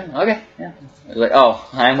 Okay, yeah. Like, oh,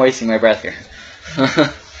 I'm wasting my breath here.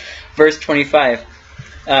 Verse 25.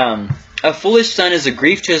 A foolish son is a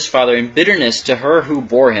grief to his father and bitterness to her who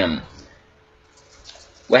bore him.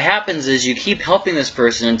 What happens is you keep helping this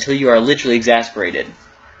person until you are literally exasperated.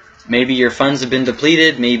 Maybe your funds have been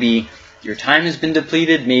depleted, maybe your time has been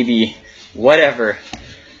depleted, maybe whatever.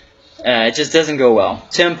 It just doesn't go well.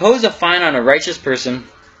 To impose a fine on a righteous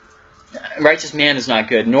man is not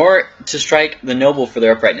good, nor to strike the noble for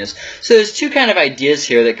their uprightness. So there's two kind of ideas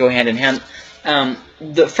here that go hand in hand.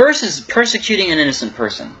 The first is persecuting an innocent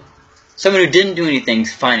person. Someone who didn't do anything,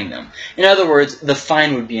 fining them. In other words, the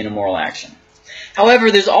fine would be an immoral action.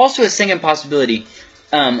 However, there's also a second possibility.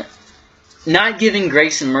 Not giving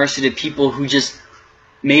grace and mercy to people who just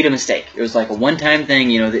made a mistake. It was like a one-time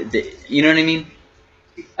thing, you know what I mean?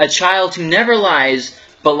 A child who never lies,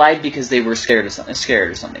 but lied because they were scared or something.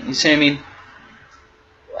 You see what I mean?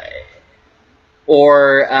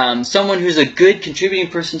 Or someone who's a good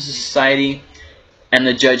contributing person to society, and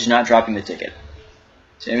the judge not dropping the ticket.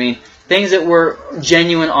 See what I mean? Things that were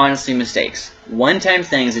genuine, honestly mistakes. One-time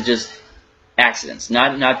things that just accidents,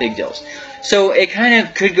 not big deals. So it kind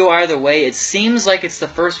of could go either way. It seems like it's the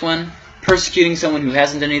first one, persecuting someone who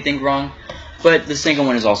hasn't done anything wrong, but the second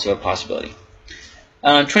one is also a possibility.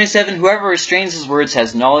 27, whoever restrains his words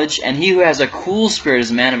has knowledge, and he who has a cool spirit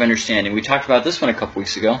is a man of understanding. We talked about this one a couple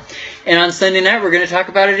weeks ago. And on Sunday night, we're going to talk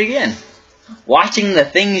about it again. Watching the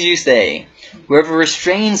things you say. Whoever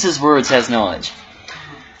restrains his words has knowledge.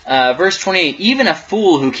 Verse 28, even a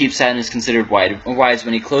fool who keeps silent is considered wise.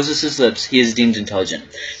 When he closes his lips, he is deemed intelligent.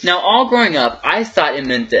 Now, all growing up, I thought it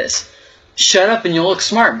meant this. Shut up and you'll look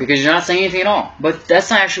smart because you're not saying anything at all. But that's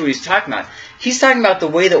not actually what he's talking about. He's talking about the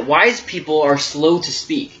way that wise people are slow to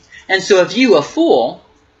speak. And so if you, a fool,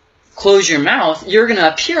 close your mouth, you're going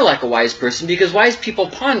to appear like a wise person because wise people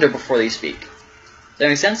ponder before they speak. Does that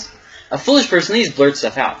make sense? A foolish person, these blurt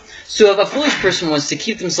stuff out. So if a foolish person wants to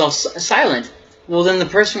keep themselves silent, well then the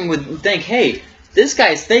person would think, hey, this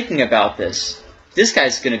guy's thinking about this. This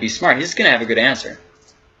guy's going to be smart. He's going to have a good answer.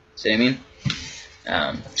 See what I mean?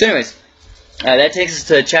 So anyways, That takes us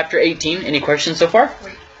to chapter 18. Any questions so far?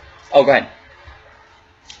 Wait. Oh, go ahead.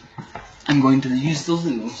 I'm going to use the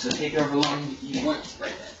loo, so take however long you want to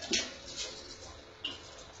spread that.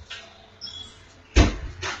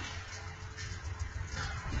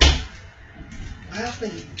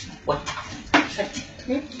 What?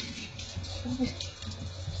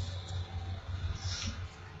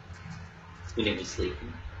 When it was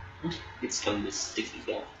sleeping, its tongue was sticky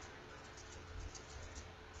down.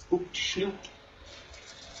 Oop, snoop.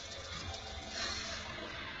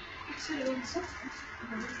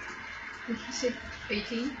 Did he say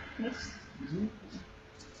 18 next?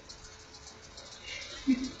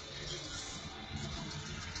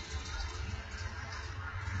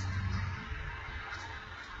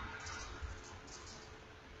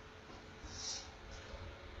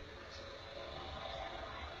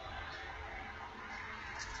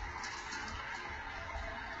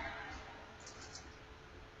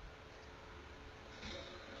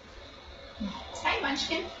 Hi,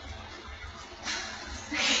 Munchkin.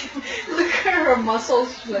 Look at her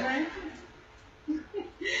muscles.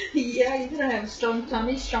 Yeah, you're gonna have a strong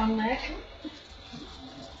tummy, strong neck.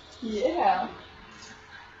 Yeah.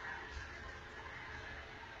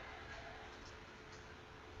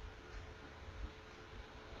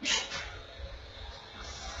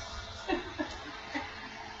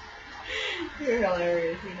 You're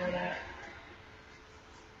hilarious, you know that.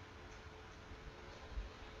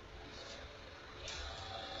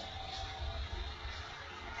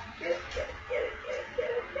 Get it, get it, get it, get it,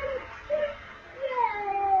 get it, get it, get it.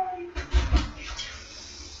 Yay!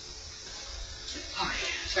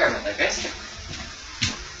 Okay, sorry about that, guys.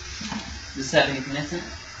 Does this have anything in it?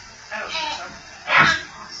 I don't think so.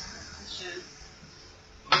 It should.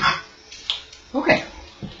 Okay.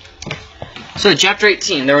 So, chapter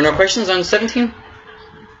 18. There were no questions on 17?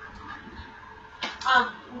 One.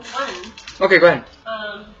 Okay, go ahead.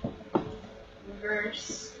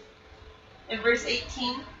 In verse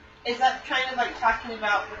 18, is that kind of like talking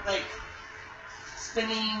about with like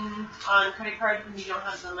spending on credit cards when you don't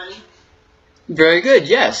have the money? Very good,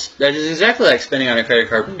 yes. That is exactly like spending on a credit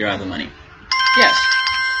card when you don't have the money. Yes.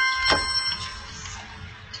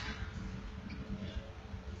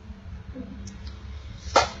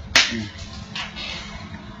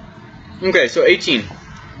 Okay, so 18.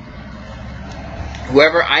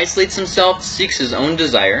 Whoever isolates himself seeks his own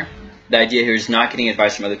desire. The idea here is not getting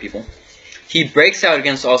advice from other people. He breaks out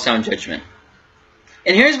against all sound judgment.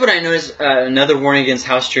 And here's what I notice, another warning against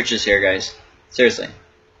house churches here, guys. Seriously.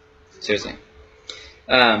 Seriously.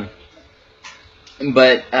 Well,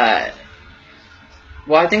 I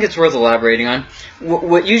think it's worth elaborating on.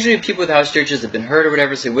 What usually people with house churches have been hurt or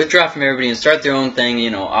whatever, so they withdraw from everybody and start their own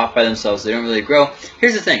thing, off by themselves. They don't really grow.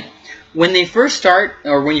 Here's the thing. When they first start,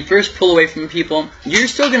 or when you first pull away from people, you're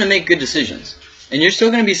still going to make good decisions. And you're still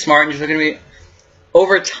going to be smart, and you're still going to be...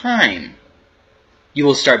 Over time, you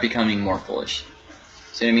will start becoming more foolish.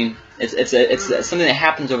 See what I mean? It's something that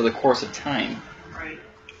happens over the course of time. Right.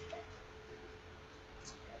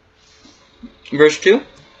 Verse 2.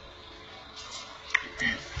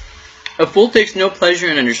 A fool takes no pleasure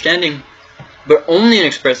in understanding, but only in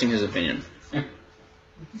expressing his opinion.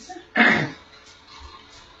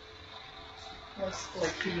 That's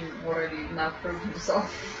like he already not proved himself.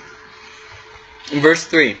 Verse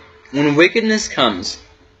 3. When wickedness comes,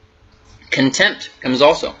 contempt comes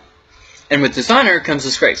also. And with dishonor comes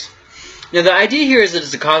disgrace. Now the idea here is that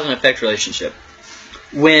it's a cause and effect relationship.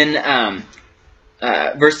 When,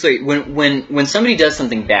 verse 3, when somebody does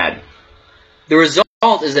something bad, the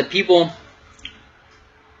result is that people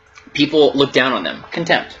look down on them.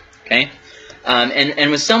 Contempt. Okay?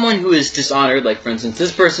 And with someone who is dishonored, like for instance,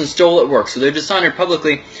 this person stole at work, so they're dishonored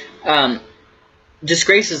publicly,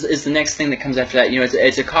 disgrace is the next thing that comes after that.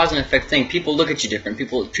 It's a cause and effect thing. People look at you different.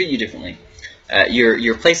 People treat you differently.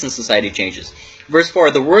 Your place in society changes. Verse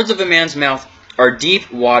 4, the words of a man's mouth are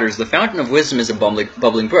deep waters. The fountain of wisdom is a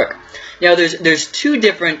bubbling brook. Now, there's two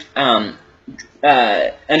different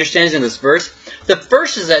understandings in this verse. The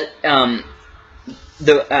first is that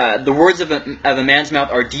the words of a man's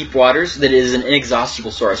mouth are deep waters, that it is an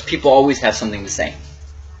inexhaustible source. People always have something to say.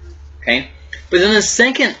 Okay? But then the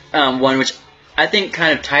second one, which I think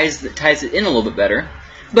kind of ties it in a little bit better,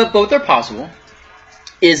 but both are possible,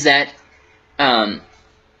 is that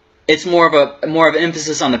it's more of an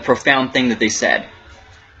emphasis on the profound thing that they said.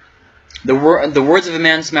 The words of a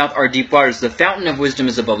man's mouth are deep waters. The fountain of wisdom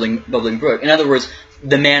is a bubbling brook. In other words,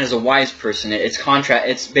 the man is a wise person.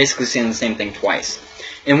 It's basically saying the same thing twice.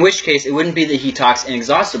 In which case, it wouldn't be that he talks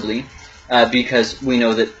inexhaustibly, because we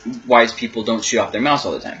know that wise people don't shoot off their mouths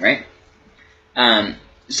all the time, right?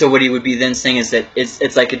 So what he would be then saying is that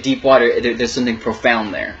it's like a deep water. There's something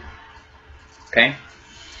profound there. Okay?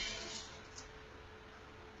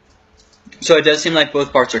 So it does seem like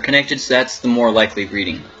both parts are connected, so that's the more likely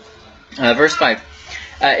reading. Verse 5.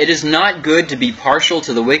 It is not good to be partial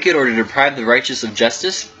to the wicked or to deprive the righteous of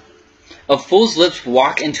justice. A fool's lips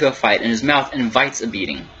walk into a fight, and his mouth invites a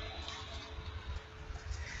beating.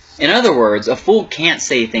 In other words, a fool can't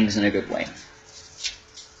say things in a good way.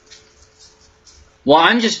 Well,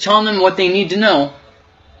 I'm just telling them what they need to know.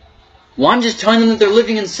 Well, I'm just telling them that they're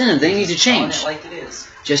living in sin and they need to change. Telling it like it is.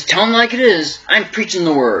 Just tell them like it is. I'm preaching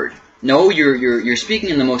the word. No, you're speaking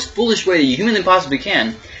in the most foolish way that you humanly possibly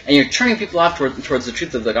can, and you're turning people off towards the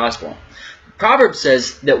truth of the gospel. Proverbs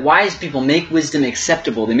says that wise people make wisdom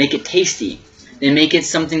acceptable. They make it tasty. They make it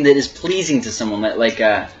something that is pleasing to someone.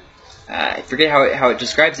 I forget how it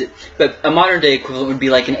describes it, but a modern day equivalent would be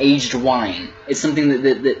like an aged wine. It's something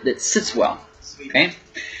that sits well. Okay?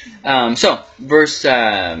 So, verse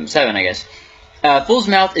 7, I guess. Fool's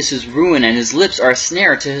mouth is his ruin, and his lips are a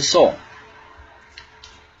snare to his soul.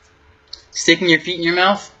 Sticking your feet in your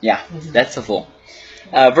mouth? Yeah, that's a fool.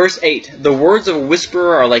 Verse 8. The words of a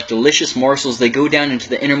whisperer are like delicious morsels. They go down into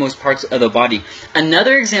the innermost parts of the body.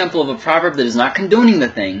 Another example of a proverb that is not condoning the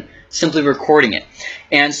thing, simply recording it.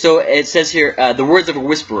 And so it says here, the words of a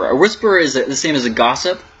whisperer. A whisperer is the same as a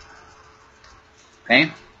gossip.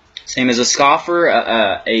 Okay? Same as a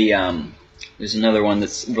scoffer. There's another one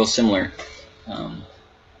that's real similar.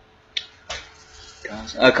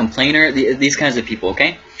 A complainer. These kinds of people,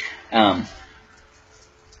 okay? And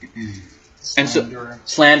so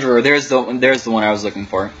slanderer. There's the one I was looking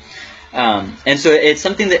for. And so it's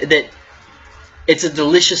something that it's a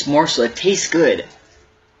delicious morsel. It tastes good.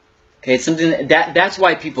 Okay, it's something that's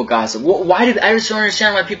why people gossip. I just don't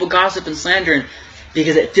understand why people gossip and slander,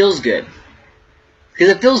 because it feels good. Because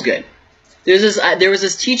it feels good. There was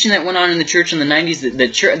this teaching that went on in the church in the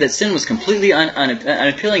 90s that sin was completely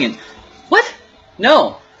unappealing. And what?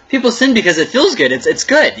 No. People sin because it feels good. It's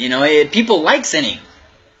good. People like sinning.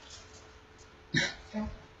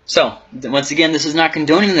 So, once again, this is not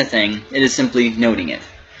condoning the thing. It is simply noting it.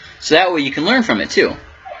 So that way you can learn from it too.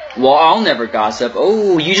 Well, I'll never gossip.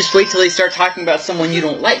 Oh, you just wait till they start talking about someone you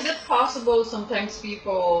don't like. Is it possible sometimes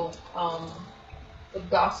people would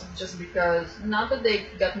gossip just because, not that they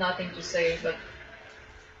got nothing to say, but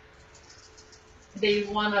they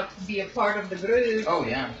want to be a part of the group. Oh,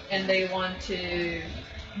 yeah. And they want to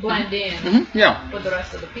blend in with the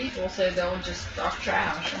rest of the people, so they'll just talk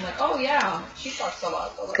trash. I'm like, oh yeah, she talks a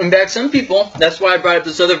lot. In fact, some people, that's why I brought up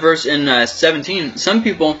this other verse in 17, some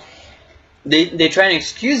people, they try and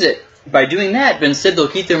excuse it by doing that, but instead they'll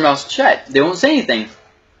keep their mouths shut. They won't say anything.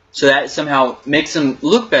 So that somehow makes them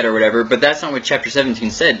look better or whatever, but that's not what chapter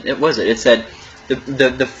 17 said. It said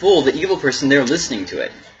the fool, the evil person, they're listening to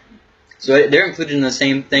it. So they're included in the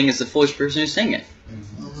same thing as the foolish person who's saying it.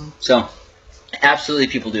 So, absolutely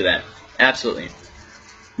people do that. Absolutely.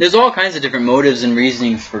 There's all kinds of different motives and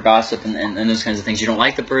reasonings for gossip and those kinds of things. You don't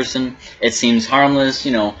like the person, it seems harmless,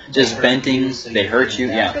 just venting, they hurt you,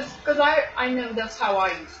 yeah. Because I know that's how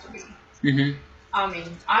I used to be. Mm-hmm. I mean,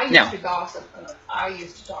 I used to gossip, and I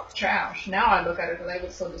used to talk trash. Now I look at it and it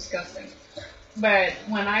was so disgusting. But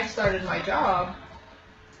when I started my job,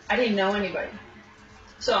 I didn't know anybody.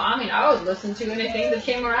 So, I would listen to anything that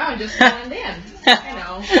came around and just blend in,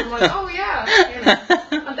 I'm like, oh yeah,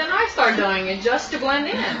 And then I started doing it just to blend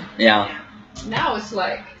in. Yeah. Now it's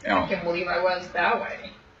like, I can't believe I was that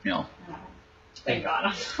way. Yeah. Thank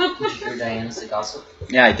God. Did you hear Diana's the gossip?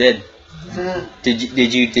 Yeah, I did.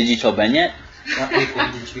 Did you tell Ben yet?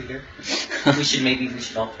 Did you hear? We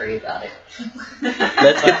should all pray about it.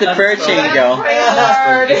 Let's get the prayer chain going.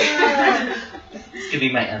 This could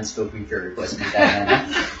be my unspoken prayer request to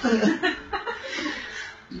Diana.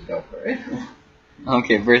 Go for it.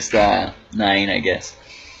 Okay, verse 9, I guess.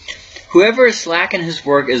 Whoever is slack in his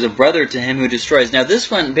work is a brother to him who destroys. Now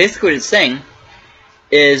this one, basically what it's saying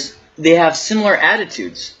is they have similar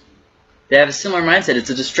attitudes. They have a similar mindset. It's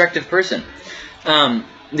a destructive person.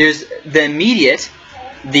 There's the immediate,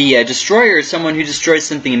 the destroyer is someone who destroys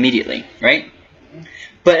something immediately, right?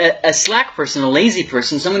 But a slack person, a lazy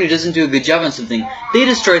person, someone who doesn't do a good job on something, they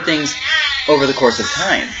destroy things over the course of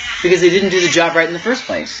time because they didn't do the job right in the first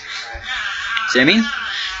place. See what I mean?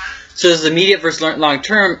 So there's immediate versus long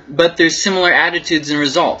term, but there's similar attitudes and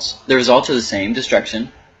results. The results are the same,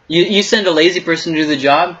 destruction. You send a lazy person to do the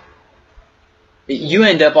job, you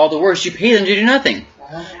end up all the worse. You pay them to do nothing.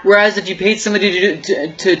 Whereas if you paid somebody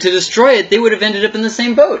to destroy it, they would have ended up in the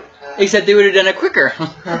same boat, except they would have done it quicker.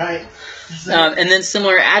 Right. And then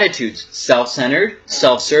similar attitudes. Self-centered,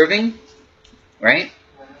 self-serving, right?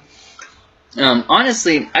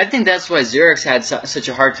 Honestly, I think that's why Xerox had such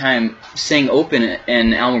a hard time staying open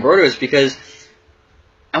in Alamogordo, is because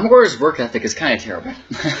Alamogordo's work ethic is kind of terrible.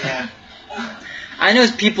 Yeah. I know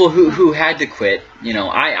people who had to quit. You know,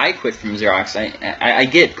 I quit from Xerox. I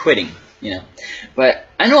get quitting, you know. But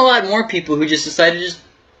I know a lot more people who just decided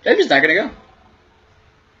they're just not going to go.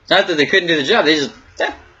 It's not that they couldn't do the job. They just,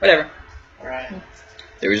 whatever. Right.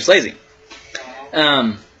 They were just lazy.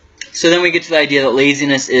 So then we get to the idea that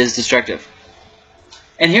laziness is destructive.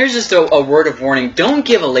 And here's just a word of warning. Don't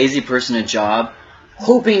give a lazy person a job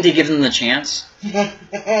hoping to give them the chance.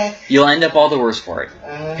 You'll end up all the worse for it.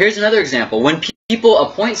 Here's another example. When people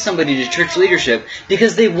appoint somebody to church leadership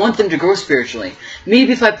because they want them to grow spiritually.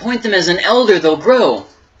 Maybe if I appoint them as an elder, they'll grow.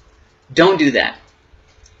 Don't do that.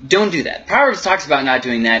 Don't do that. Proverbs talks about not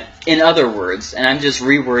doing that in other words, and I'm just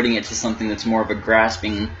rewording it to something that's more of a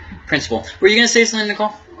grasping principle. Were you going to say something,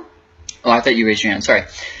 Nicole? Oh, I thought you raised your hand. Sorry.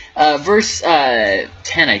 Verse 10,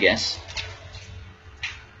 I guess.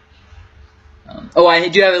 I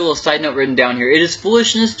do have a little side note written down here. It is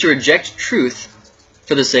foolishness to reject truth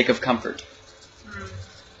for the sake of comfort.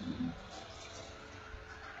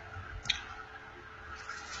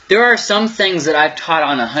 There are some things that I've taught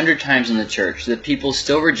on 100 times in the church that people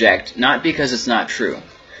still reject, not because it's not true,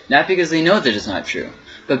 not because they know that it's not true,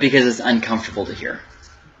 but because it's uncomfortable to hear.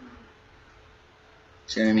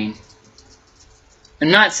 See what I mean?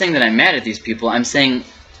 I'm not saying that I'm mad at these people. I'm saying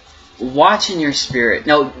watch in your spirit.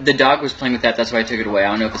 No, the dog was playing with that. That's why I took it away. I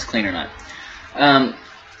don't know if it's clean or not.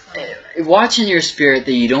 Watch in your spirit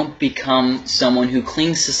that you don't become someone who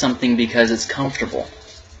clings to something because it's comfortable.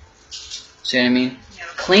 See what I mean?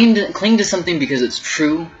 Cling to something because it's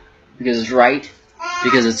true, because it's right,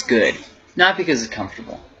 because it's good. Not because it's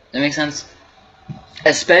comfortable. That make sense?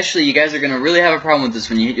 Especially, you guys are going to really have a problem with this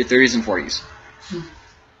when you hit your 30s and 40s.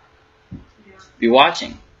 Be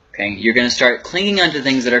watching. Okay? You're going to start clinging onto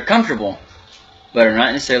things that are comfortable, but are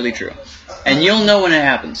not necessarily true. And you'll know when it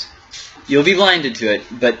happens. You'll be blinded to it,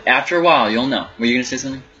 but after a while, you'll know. Were you going to say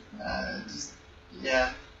something?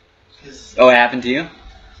 Yeah. Oh, it happened to you?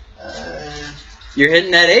 You're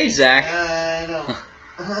hitting that age, Zach. I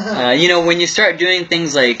know. You know, when you start doing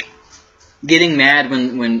things like getting mad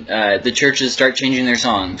when the churches start changing their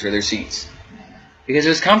songs or their seats. Because it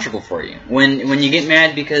was comfortable for you. When you get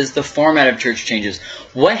mad because the format of church changes.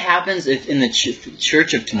 What happens if in the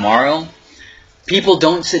church of tomorrow, people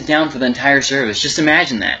don't sit down for the entire service? Just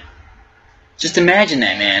imagine that. Just imagine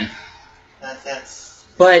that, man.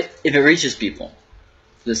 But if it reaches people,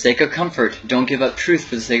 for the sake of comfort, don't give up truth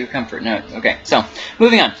for the sake of comfort. No, okay. So,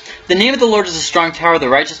 moving on. The name of the Lord is a strong tower. The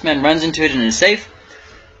righteous man runs into it and is safe.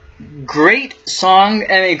 Great song,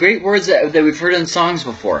 great words that we've heard in songs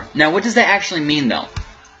before. Now, what does that actually mean, though?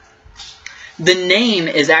 The name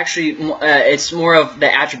is actually, it's more of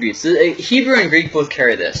the attributes. Hebrew and Greek both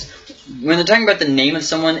carry this. When they're talking about the name of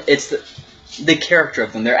someone, it's the character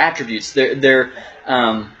of them, their attributes, their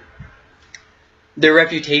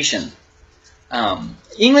reputation.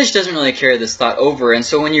 English doesn't really carry this thought over, and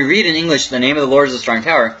so when you read in English, the name of the Lord is a strong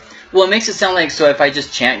tower, well, it makes it sound like, so if I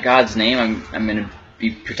just chant God's name, I'm going to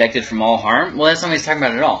be protected from all harm? Well, that's not what he's talking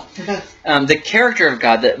about at all. The character of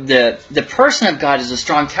God, the person of God is a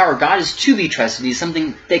strong tower. God is to be trusted. He's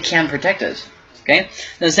something that can protect us. Okay?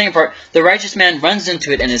 Then the second part, the righteous man runs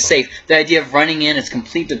into it and is safe. The idea of running in is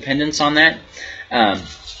complete dependence on that.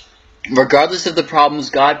 Regardless of the problems,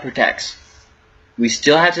 God protects. We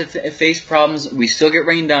still have to face problems. We still get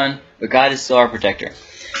rained on, but God is still our protector.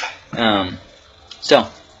 So,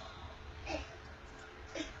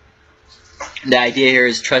 the idea here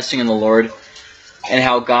is trusting in the Lord and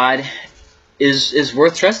how God is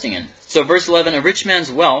worth trusting in. So verse 11, a rich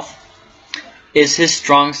man's wealth is his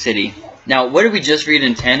strong city. Now, what did we just read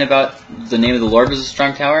in 10 about the name of the Lord was a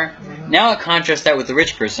strong tower? Now I contrast that with the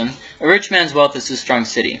rich person. A rich man's wealth is his strong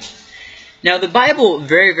city. Now, the Bible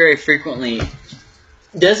very, very frequently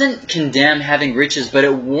doesn't condemn having riches, but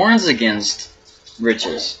it warns against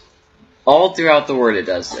riches. All throughout the Word it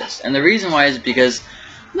does this. And the reason why is because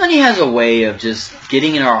money has a way of just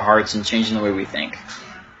getting in our hearts and changing the way we think.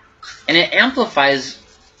 And it amplifies.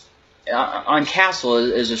 On Castle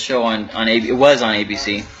is a show it was on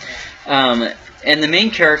ABC. And the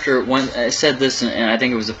main character said this, and I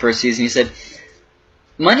think it was the first season. He said,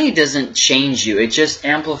 money doesn't change you. It just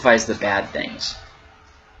amplifies the bad things.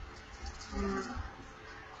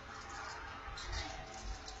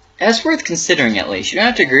 That's worth considering at least. You don't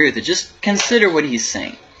have to agree with it. Just consider what he's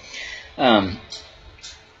saying. And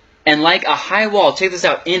like a high wall, check this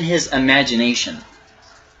out, in his imagination.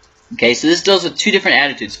 Okay, so this deals with two different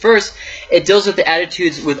attitudes. First, it deals with the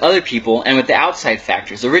attitudes with other people and with the outside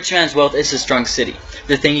factors. The rich man's wealth is his strong city.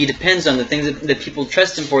 The thing he depends on, the things that people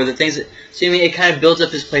trust him for, the things that... So, I mean, it kind of builds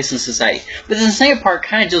up his place in society. But then the second part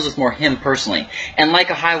kind of deals with more him personally. And like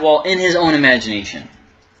a high wall in his own imagination.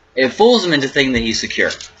 It fools him into thinking that he's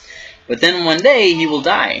secure. But then one day, he will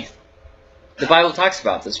die. The Bible talks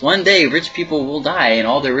about this. One day, rich people will die, and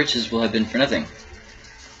all their riches will have been for nothing.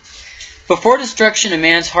 Before destruction, a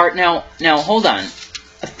man's heart... Now, hold on.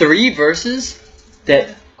 3 verses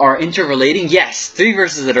that are interrelating? Yes, 3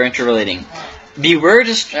 verses that are interrelating. Before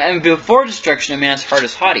destruction, a man's heart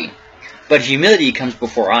is haughty, but humility comes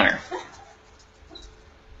before honor.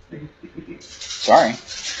 Sorry.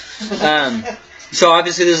 So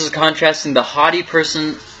obviously this is contrasting the haughty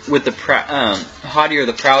person with the haughty or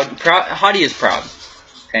the proud. Haughty is proud.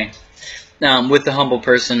 Okay. With the humble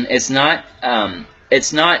person, it's not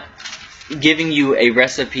giving you a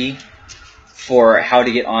recipe for how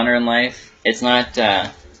to get honor in life. It's not.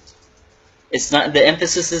 The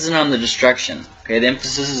emphasis isn't on the destruction. Okay, the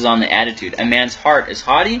emphasis is on the attitude. A man's heart is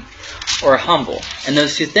haughty or humble, and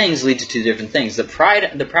those two things lead to two different things. The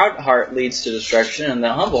proud heart leads to destruction, and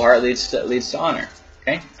the humble heart leads to honor.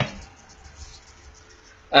 Okay.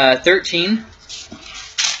 13.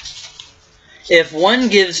 If one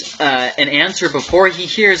gives an answer before he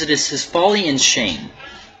hears, it is his folly and shame.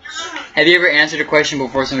 Have you ever answered a question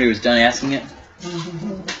before somebody was done asking it?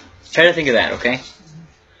 Try to think of that, okay?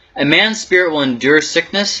 A man's spirit will endure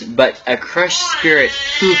sickness, but a crushed spirit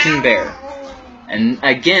who can bear? And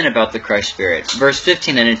again about the crushed spirit. Verse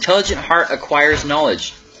 15, an intelligent heart acquires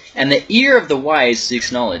knowledge, and the ear of the wise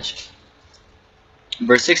seeks knowledge.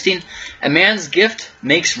 Verse 16, a man's gift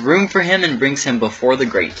makes room for him and brings him before the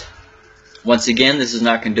great. Once again, this is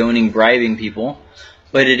not condoning bribing people,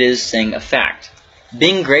 but it is saying a fact.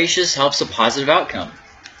 Being gracious helps a positive outcome.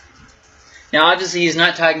 Now, obviously, he's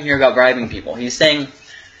not talking here about bribing people. He's saying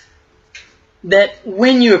that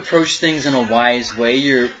when you approach things in a wise way,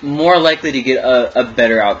 you're more likely to get a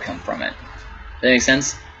better outcome from it. Does that make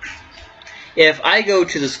sense? If I go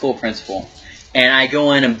to the school principal and I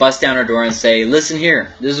go in and bust down her door and say, listen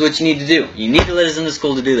here, this is what you need to do. You need to let us into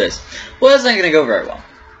school to do this. Well, that's not going to go very well.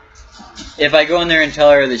 If I go in there and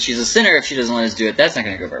tell her that she's a sinner if she doesn't let us do it, that's not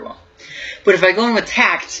going to go very well. But if I go in with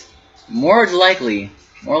tact, more likely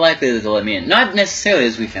that they'll let me in. Not necessarily,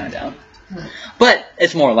 as we found out, but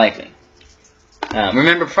it's more likely.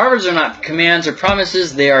 Remember, Proverbs are not commands or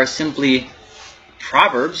promises. They are simply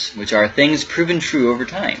proverbs, which are things proven true over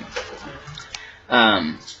time.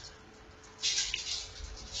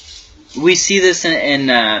 We see this in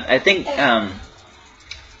I think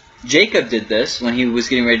Jacob did this when he was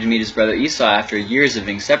getting ready to meet his brother Esau after years of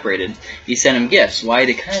being separated. He sent him gifts. Why?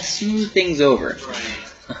 To kind of smooth things over.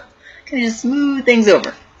 Kind of smooth things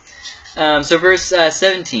over. So verse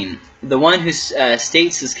 17. The one who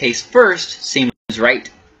states his case first seems right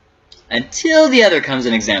until the other comes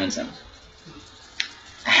and examines him.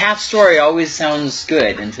 A half story always sounds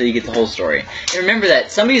good until you get the whole story. And remember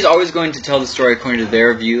that somebody's always going to tell the story according to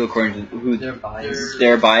their view, according to who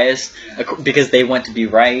their bias, because they want to be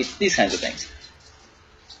right. These kinds of things.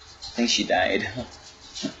 I think she died.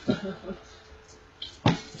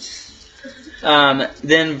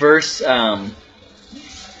 Then verse, and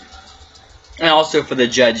also for the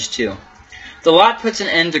judge too. The lot puts an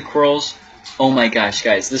end to quarrels. Oh my gosh,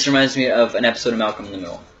 guys, this reminds me of an episode of Malcolm in the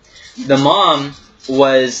Middle. The mom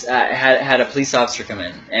was had a police officer come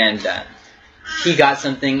in, and he got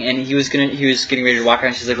something, and he was getting ready to walk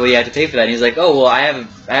around. She's like, "Well, you have to pay for that." And he's like, "Oh, well, I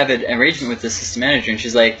have an arrangement with the assistant manager." And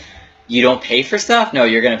she's like, "You don't pay for stuff? No,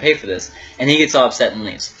 you're going to pay for this." And he gets all upset and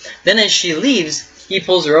leaves. Then as she leaves, he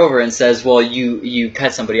pulls her over and says, "Well, you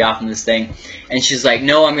cut somebody off in this thing." And she's like,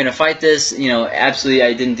 "No, I'm going to fight this. You know, absolutely,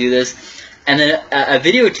 I didn't do this." And then a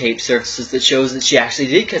videotape surfaces that shows that she actually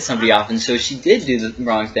did cut somebody off, and so she did do the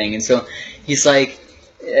wrong thing. And so he's like,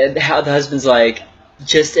 how the husband's like,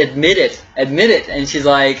 "Just admit it. And she's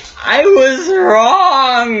like, "I was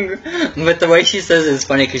wrong." But the way she says it is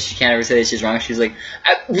funny because she can't ever say that she's wrong. She's like,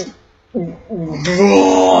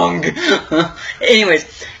 "Wrong."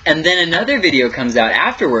 Anyways, and then another video comes out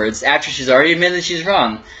afterwards, after she's already admitted that she's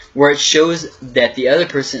wrong, where it shows that the other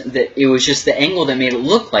person, that it was just the angle that made it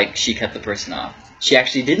look like she cut the person off. She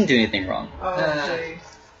actually didn't do anything wrong. Okay.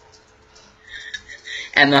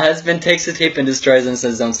 And the husband takes the tape and destroys it and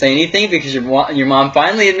says, "Don't say anything because your mom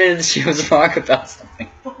finally admitted that she was wrong about something."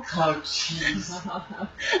 Oh, jeez.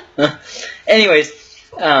 Anyways,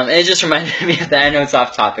 it just reminded me of that. I know it's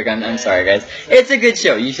off topic. I'm sorry, guys. It's a good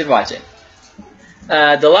show. You should watch it.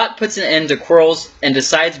 The lot puts an end to quarrels and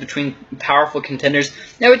decides between powerful contenders.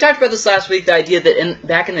 Now, we talked about this last week, the idea that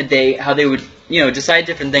back in the day, how they would decide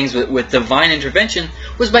different things with divine intervention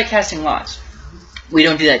was by casting lots. We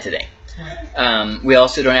don't do that today. We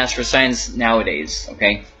also don't ask for signs nowadays,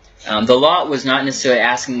 okay? The lot was not necessarily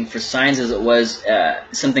asking for signs as it was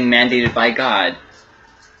something mandated by God,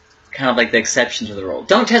 kind of like the exception to the rule.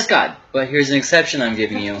 Don't test God, but here's an exception I'm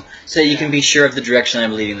giving you so that you can be sure of the direction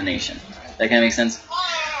I'm leading the nation. That kind of makes sense?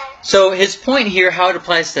 So his point here, how it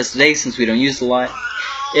applies to us today, since we don't use the lot,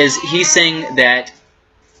 is he's saying that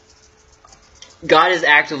God is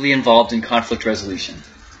actively involved in conflict resolution.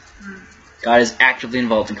 God is actively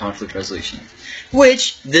involved in conflict resolution.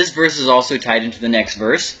 Which, this verse is also tied into the next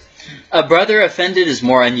verse. A brother offended is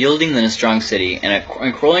more unyielding than a strong city,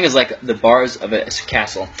 and quarreling is like the bars of a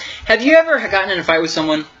castle. Have you ever gotten in a fight with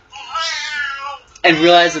someone and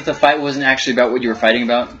realized that the fight wasn't actually about what you were fighting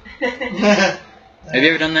about? Have you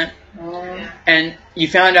ever done that? And you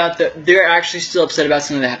found out that they're actually still upset about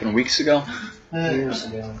something that happened weeks ago?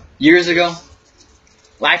 Years ago?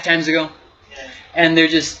 Lifetimes ago? And they're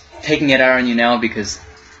just taking it out on you now because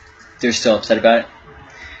they're still upset about it?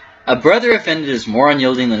 A brother offended is more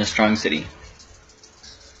unyielding than a strong city.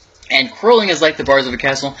 And quarreling is like the bars of a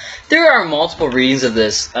castle. There are multiple readings of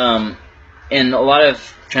this, and a lot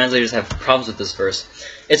of translators have problems with this verse.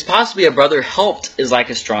 It's possibly a brother helped is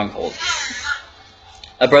like a stronghold.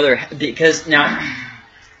 A brother, because now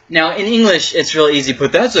in English it's really easy to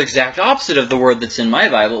put that's the exact opposite of the word that's in my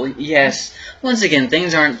Bible. Yes, once again,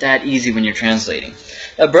 things aren't that easy when you're translating.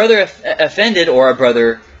 A brother offended or a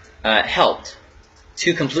brother helped.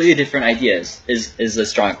 Two completely different ideas is a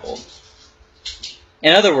stronghold.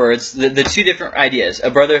 In other words, the two different ideas. A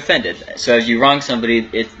brother offended. So if you wrong somebody,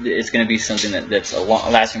 it's going to be something that's a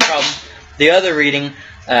lasting problem. The other reading,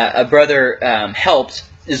 a brother helped,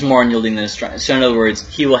 is more unyielding than a strong. So in other words,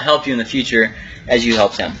 he will help you in the future as you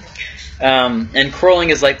helped him. And quarreling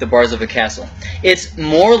is like the bars of a castle. It's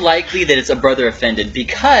more likely that it's a brother offended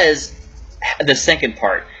because the second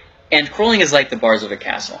part. And quarreling is like the bars of a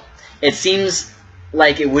castle. It seems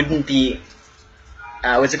like it wouldn't be,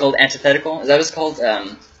 what's it called, antithetical? Is that what it's called?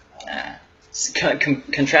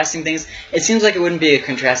 Contrasting things? It seems like it wouldn't be a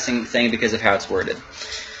contrasting thing because of how it's worded.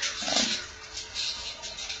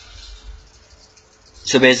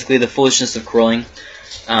 So basically the foolishness of quarreling.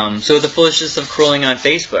 So the foolishness of quarreling on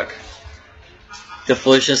Facebook. The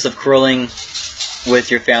foolishness of quarreling with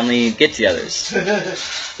your family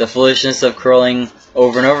get-togethers. The foolishness of quarreling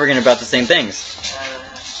over and over again about the same things.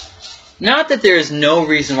 Not that there is no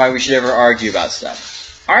reason why we should ever argue about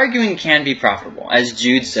stuff. Arguing can be profitable. As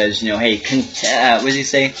Jude says, hey, what does he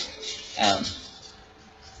say?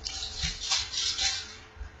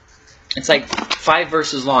 It's like 5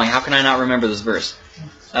 verses long. How can I not remember this verse?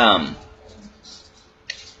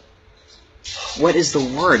 What is the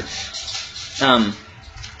word?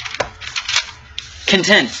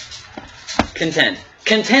 Contend.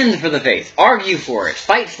 Contend for the faith. Argue for it.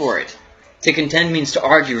 Fight for it. To contend means to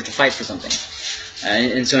argue or to fight for something.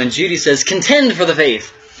 And so in Jude he says, contend for the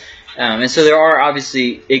faith. And so there are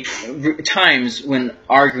obviously times when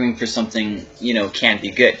arguing for something, can be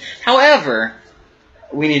good. However,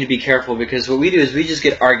 we need to be careful because what we do is we just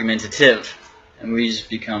get argumentative. And we just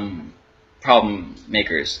become problem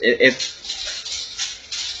makers. If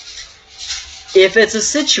it's a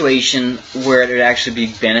situation where it would actually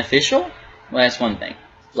be beneficial, well, that's one thing.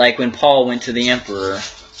 Like when Paul went to the emperor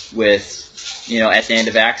with, at the end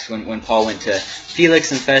of Acts, when Paul went to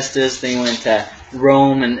Felix and Festus, then he went to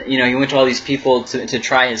Rome, and, he went to all these people to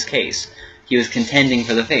try his case. He was contending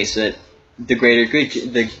for the faith, so that the greater good,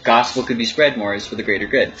 the gospel could be spread more, is for the greater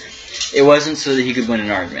good. It wasn't so that he could win an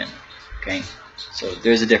argument. Okay? So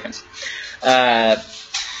there's a difference.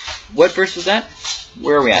 What verse was that?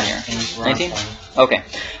 Where are we at here? 19? Okay.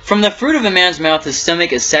 From the fruit of a man's mouth his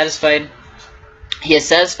stomach is satisfied. He is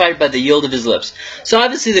satisfied by the yield of his lips. So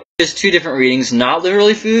obviously there's two different readings. Not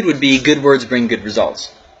literally food would be good words bring good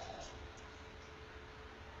results.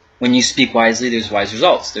 When you speak wisely, there's wise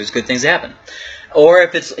results. There's good things that happen. Or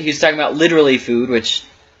if he's talking about literally food, which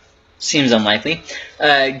seems unlikely,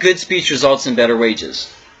 good speech results in better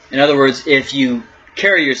wages. In other words, if you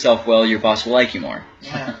carry yourself well, your boss will like you more.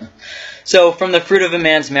 Yeah. So, from the fruit of a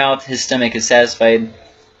man's mouth, his stomach is satisfied.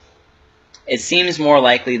 It seems more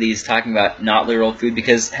likely that he's talking about not literal food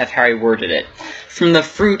because have Harry worded it. From the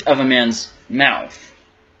fruit of a man's mouth.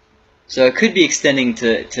 So it could be extending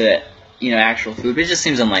to actual food, but it just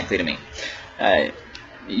seems unlikely to me.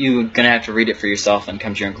 You're going to have to read it for yourself and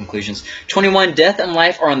come to your own conclusions. 21, death and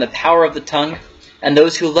life are in the power of the tongue, and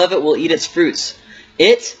those who love it will eat its fruits.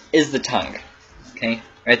 It is the tongue. Okay,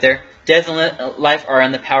 right there. Death and life are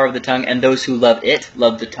in the power of the tongue, and those who love it,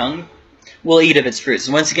 love the tongue, will eat of its fruits.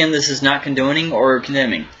 And once again, this is not condoning or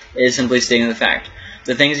condemning. It is simply stating the fact.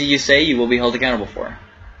 The things that you say, you will be held accountable for.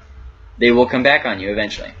 They will come back on you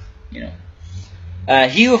eventually.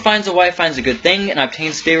 He who finds a wife finds a good thing and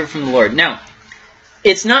obtains favor from the Lord. Now,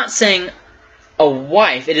 it's not saying a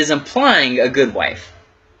wife. It is implying a good wife.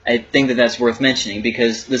 I think that that's worth mentioning,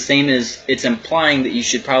 because the same as it's implying that you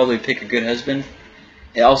should probably pick a good husband.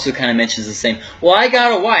 It also kind of mentions the same. Well, I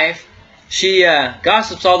got a wife. She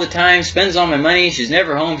gossips all the time, spends all my money, she's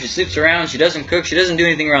never home, she sleeps around, she doesn't cook, she doesn't do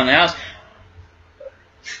anything around the house.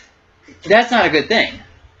 That's not a good thing.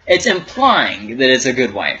 It's implying that it's a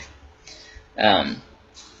good wife. And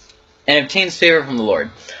obtains favor from the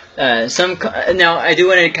Lord. Now, I do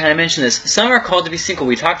want to kind of mention this. Some are called to be single.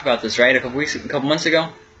 We talked about this, right, a couple months ago?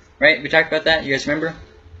 Right? We talked about that? You guys remember?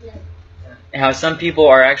 Yeah. And how some people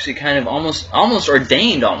are actually kind of almost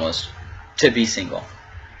ordained to be single.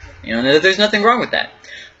 There's nothing wrong with that.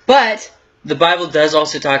 But the Bible does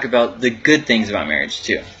also talk about the good things about marriage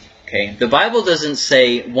too. Okay? The Bible doesn't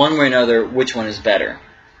say one way or another which one is better.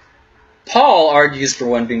 Paul argues for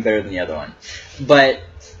one being better than the other one. But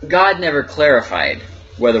God never clarified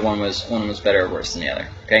whether one was better or worse than the other.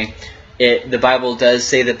 Okay? The Bible does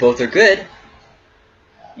say that both are good,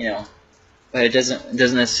 but it doesn't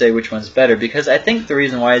necessarily say which one's better, because I think the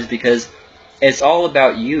reason why is because it's all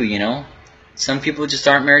about you, Some people just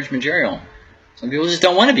aren't marriage material. Some people just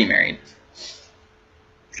don't want to be married.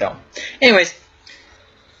 So, anyways,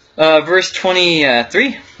 verse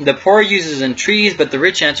 23. The poor uses entreaties, but the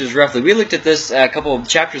rich answers roughly. We looked at this a couple of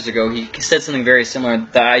chapters ago. He said something very similar.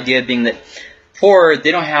 The idea being that poor,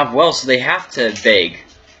 they don't have wealth, so they have to beg.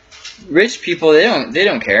 Rich people, they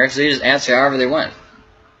don't care, so they just answer however they want.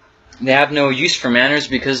 They have no use for manners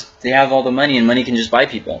because they have all the money, and money can just buy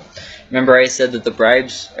people. Remember I said that the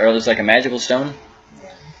bribes are just like a magical stone?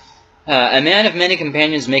 A man of many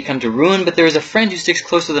companions may come to ruin, but there is a friend who sticks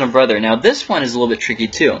closer than a brother. Now this one is a little bit tricky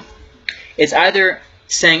too. It's either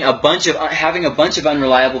saying having a bunch of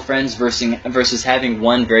unreliable friends versus having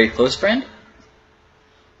one very close friend,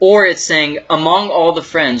 or it's saying among all the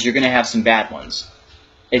friends you're going to have some bad ones.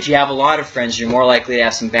 If you have a lot of friends, you're more likely to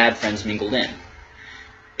have some bad friends mingled in.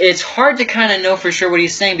 It's hard to kind of know for sure what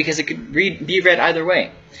he's saying, because it could be read either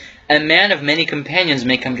way. A man of many companions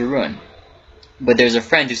may come to ruin, but there's a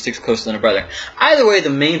friend who sticks closer than a brother. Either way, the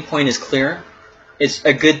main point is clear. It's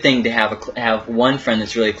a good thing to have one friend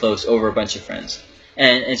that's really close over a bunch of friends.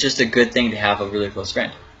 And it's just a good thing to have a really close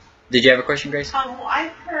friend. Did you have a question, Grace? Well,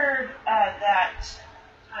 I've heard that,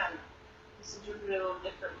 this is a little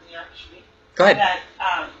differently actually. Go ahead.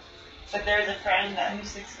 That there's a friend who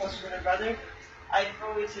sticks closer than a brother. I've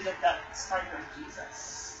always heard that that's talking about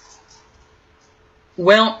Jesus.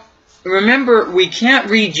 Well, remember, we can't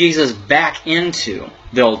read Jesus back into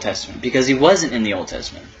the Old Testament because he wasn't in the Old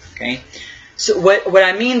Testament. Okay? So what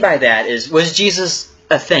I mean by that is, was Jesus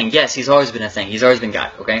a thing? Yes, he's always been a thing. He's always been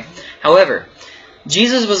God. Okay? However,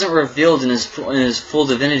 Jesus wasn't revealed in his full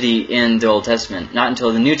divinity in the Old Testament. Not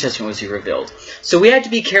until the New Testament was he revealed. So we have to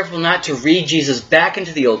be careful not to read Jesus back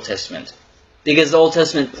into the Old Testament, because the Old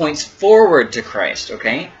Testament points forward to Christ.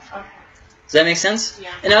 Okay? Does that make sense?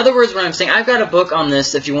 Yeah. In other words, what I'm saying, I've got a book on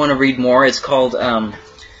this if you want to read more. It's called, I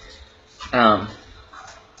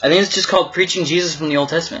think it's just called Preaching Jesus from the Old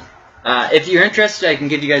Testament. If you're interested, I can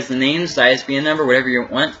give you guys the names, the ISBN number, whatever you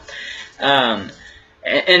want.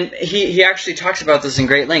 And he actually talks about this in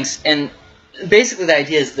great lengths. And basically the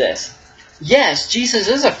idea is this. Yes, Jesus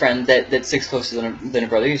is a friend that sticks closer than a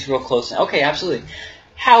brother. He's real close. Okay, absolutely.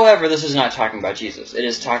 However, this is not talking about Jesus. It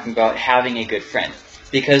is talking about having a good friend.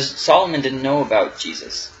 Because Solomon didn't know about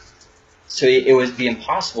Jesus. So it would be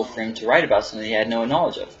impossible for him to write about something he had no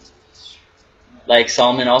knowledge of. Like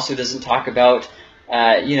Solomon also doesn't talk about,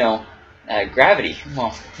 gravity.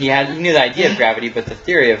 Well, he knew the idea of gravity, but the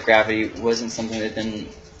theory of gravity wasn't something that then,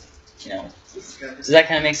 Does that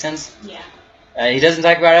kind of make sense? Yeah. He doesn't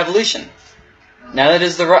talk about evolution. Neither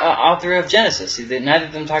does the author of Genesis. Neither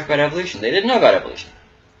of them talk about evolution. They didn't know about evolution.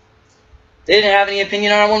 They didn't have any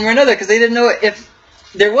opinion on it one way or another because they didn't know if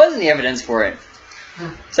there was any evidence for it.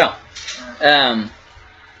 So,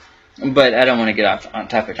 but I don't want to get off on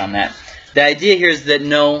topic on that. The idea here is that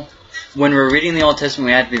no, when we're reading the Old Testament,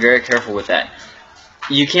 we have to be very careful with that.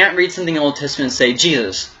 You can't read something in the Old Testament and say,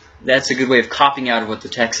 Jesus, that's a good way of copying out of what the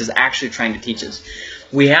text is actually trying to teach us.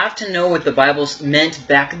 We have to know what the Bible meant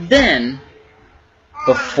back then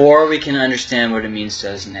before we can understand what it means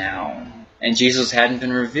to us now. And Jesus hadn't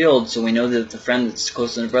been revealed, so we know that the friend that's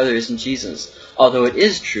close to the brother isn't Jesus. Although it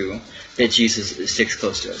is true that Jesus sticks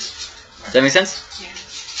close to us. Does that make sense? Yeah.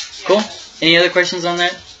 Cool? Any other questions on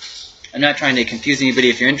that? I'm not trying to confuse anybody.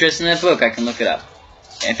 If you're interested in that book, I can look it up.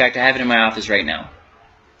 In fact, I have it in my office right now.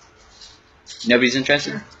 Nobody's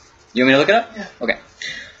interested? You want me to look it up? Yeah. Okay.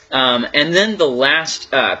 And then the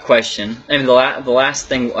last question, I mean the last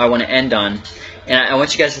thing I want to end on, and I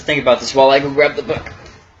want you guys to think about this while I go grab the book.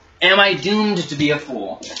 Am I doomed to be a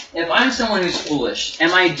fool? If I'm someone who's foolish,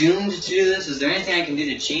 am I doomed to do this? Is there anything I can do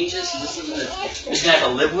to change this? Is this something that I'm just going to have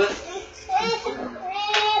to live with?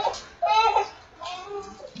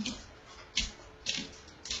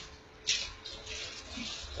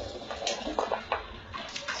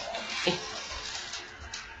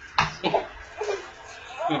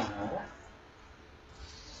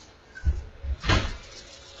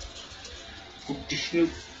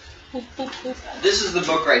 This is the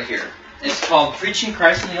book right here. It's called Preaching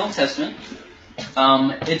Christ in the Old Testament.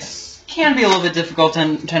 It can be a little bit difficult to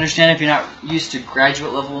understand if you're not used to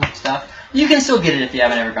graduate level stuff. You can still get it if you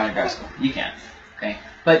haven't ever gone to grad school. You can. Okay?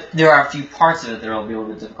 But there are a few parts of it that will be a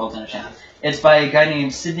little bit difficult to understand. It's by a guy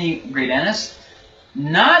named Sidney Greidanus.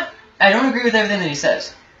 I don't agree with everything that he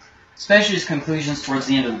says, especially his conclusions towards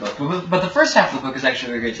the end of the book. But the first half of the book is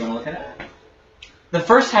actually very good. Do you want to look at it? The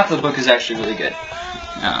first half of the book is actually really good.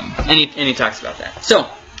 And he talks about that. So,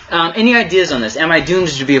 any ideas on this? Am I doomed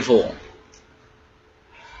to be a fool?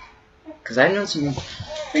 Because I've known some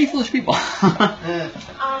pretty foolish people.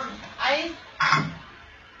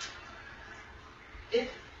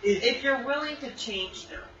 If you're willing to change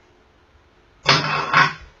them,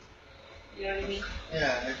 you know what I mean?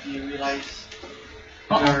 Yeah, if you realize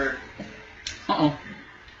you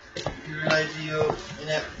realize you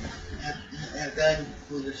have done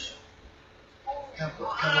foolish, come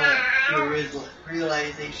to a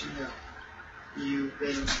realization that you've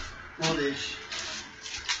been foolish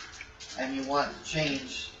and you want to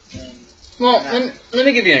change. Well, let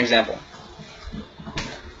me give you an example.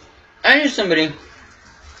 I knew somebody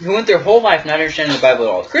who went their whole life not understanding the Bible at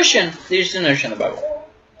all. Christian, they just didn't understand the Bible.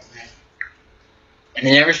 And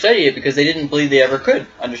they never studied it because they didn't believe they ever could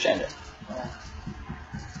understand it.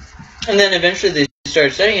 And then eventually they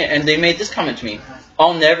started studying it, and they made this comment to me.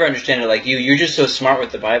 I'll never understand it like you. You're just so smart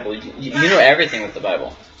with the Bible. You know everything with the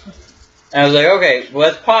Bible. And I was like, okay, well,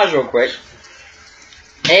 let's pause real quick.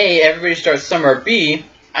 A, everybody starts somewhere. B,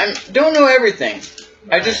 I don't know everything.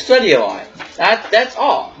 I just study a lot. That's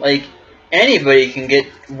all. Like, anybody can get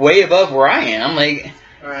way above where I am. Like,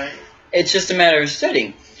 right. It's just a matter of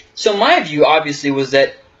studying. So my view, obviously, was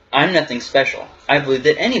that I'm nothing special. I believe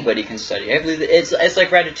that anybody can study. I believe that it's like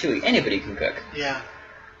ratatouille. Anybody can cook. Yeah.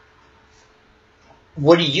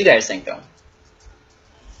 What do you guys think, though?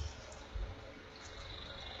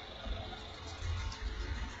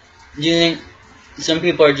 Do you think some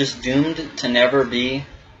people are just doomed to never be,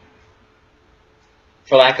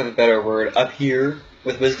 for lack of a better word, up here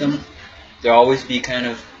with wisdom? They'll always be kind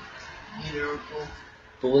of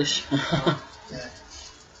foolish? Yeah.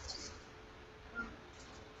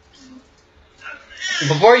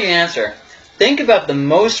 Before you answer, think about the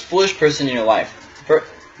most foolish person in your life.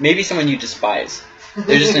 Maybe someone you despise.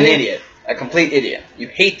 They're just an idiot. A complete idiot. You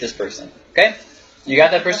hate this person. Okay? You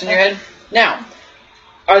got that person in your head? Now,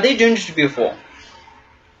 are they doomed to be a fool?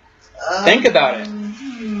 Think about it. A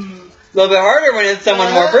little bit harder when it's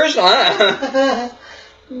someone more personal, huh?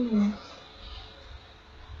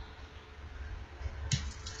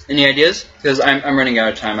 Any ideas? Because I'm running out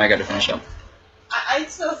of time. I got to finish up. I'd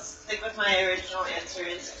still stick with my original answer.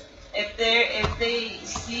 Is if they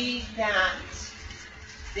see that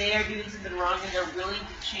they are doing something wrong and they're willing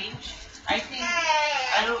to change, I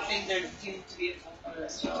don't think they're doomed to be a fool for the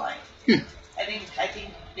rest of their life. I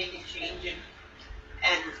think they can change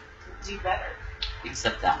and do better.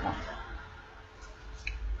 Except that one.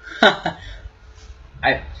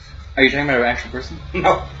 Are you talking about an actual person?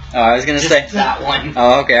 No. Oh, I was gonna say that one.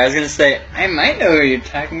 Oh, okay. I was gonna say I might know who you're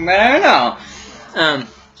talking about. I don't know.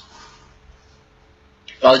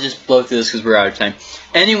 I'll just blow through this because we're out of time.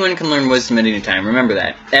 Anyone can learn wisdom at any time. Remember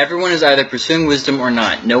that. Everyone is either pursuing wisdom or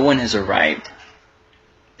not. No one has arrived.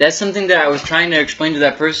 That's something that I was trying to explain to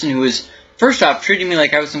that person who was, first off, treating me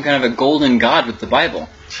like I was some kind of a golden god with the Bible.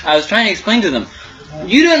 I was trying to explain to them,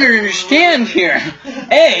 you don't understand here.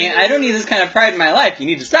 A, I don't need this kind of pride in my life. You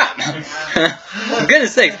need to stop. For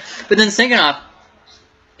goodness sakes. But then second off,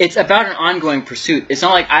 it's about an ongoing pursuit. It's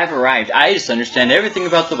not like I've arrived. I just understand everything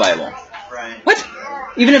about the Bible. Right. What?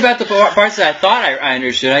 Even about the parts that I thought I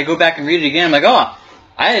understood, I go back and read it again. I'm like, oh,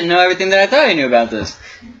 I didn't know everything that I thought I knew about this.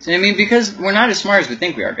 So, I mean, because we're not as smart as we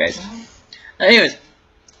think we are, guys. Anyways,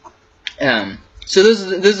 so those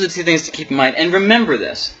are the two things to keep in mind. And remember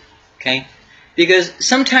this, okay? Because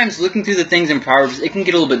sometimes looking through the things in Proverbs, it can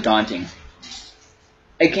get a little bit daunting.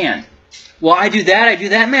 It can. well, I do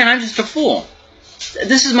that, man, I'm just a fool.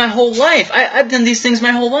 This is my whole life. I've done these things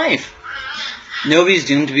my whole life. Nobody's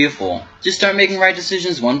doomed to be a fool. Just start making right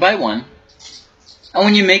decisions one by one. And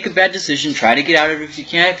when you make a bad decision, try to get out of it if you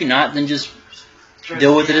can. If you're not, then just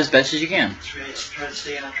deal with it as best as you can. Try to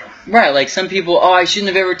stay on track. Right, like some people, oh, I shouldn't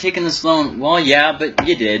have ever taken this loan. Well, yeah, but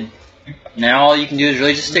you did. Now all you can do is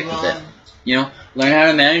really just stick with it. You know, learn how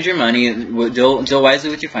to manage your money, deal wisely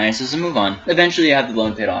with your finances, and move on. Eventually you have the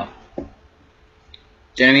loan paid off.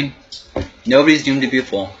 Do you know what I mean? Nobody's doomed to be a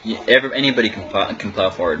fool. Anybody can plow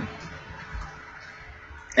forward.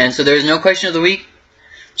 And so there's no question of the week.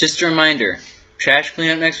 Just a reminder, trash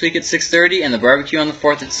cleanup next week at 6:30 and the barbecue on the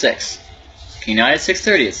 4th at 6. Okay, not at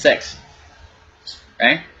 6:30, at 6.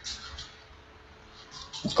 Right?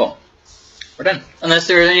 That's cool. We're done. Unless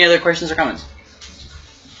there are any other questions or comments.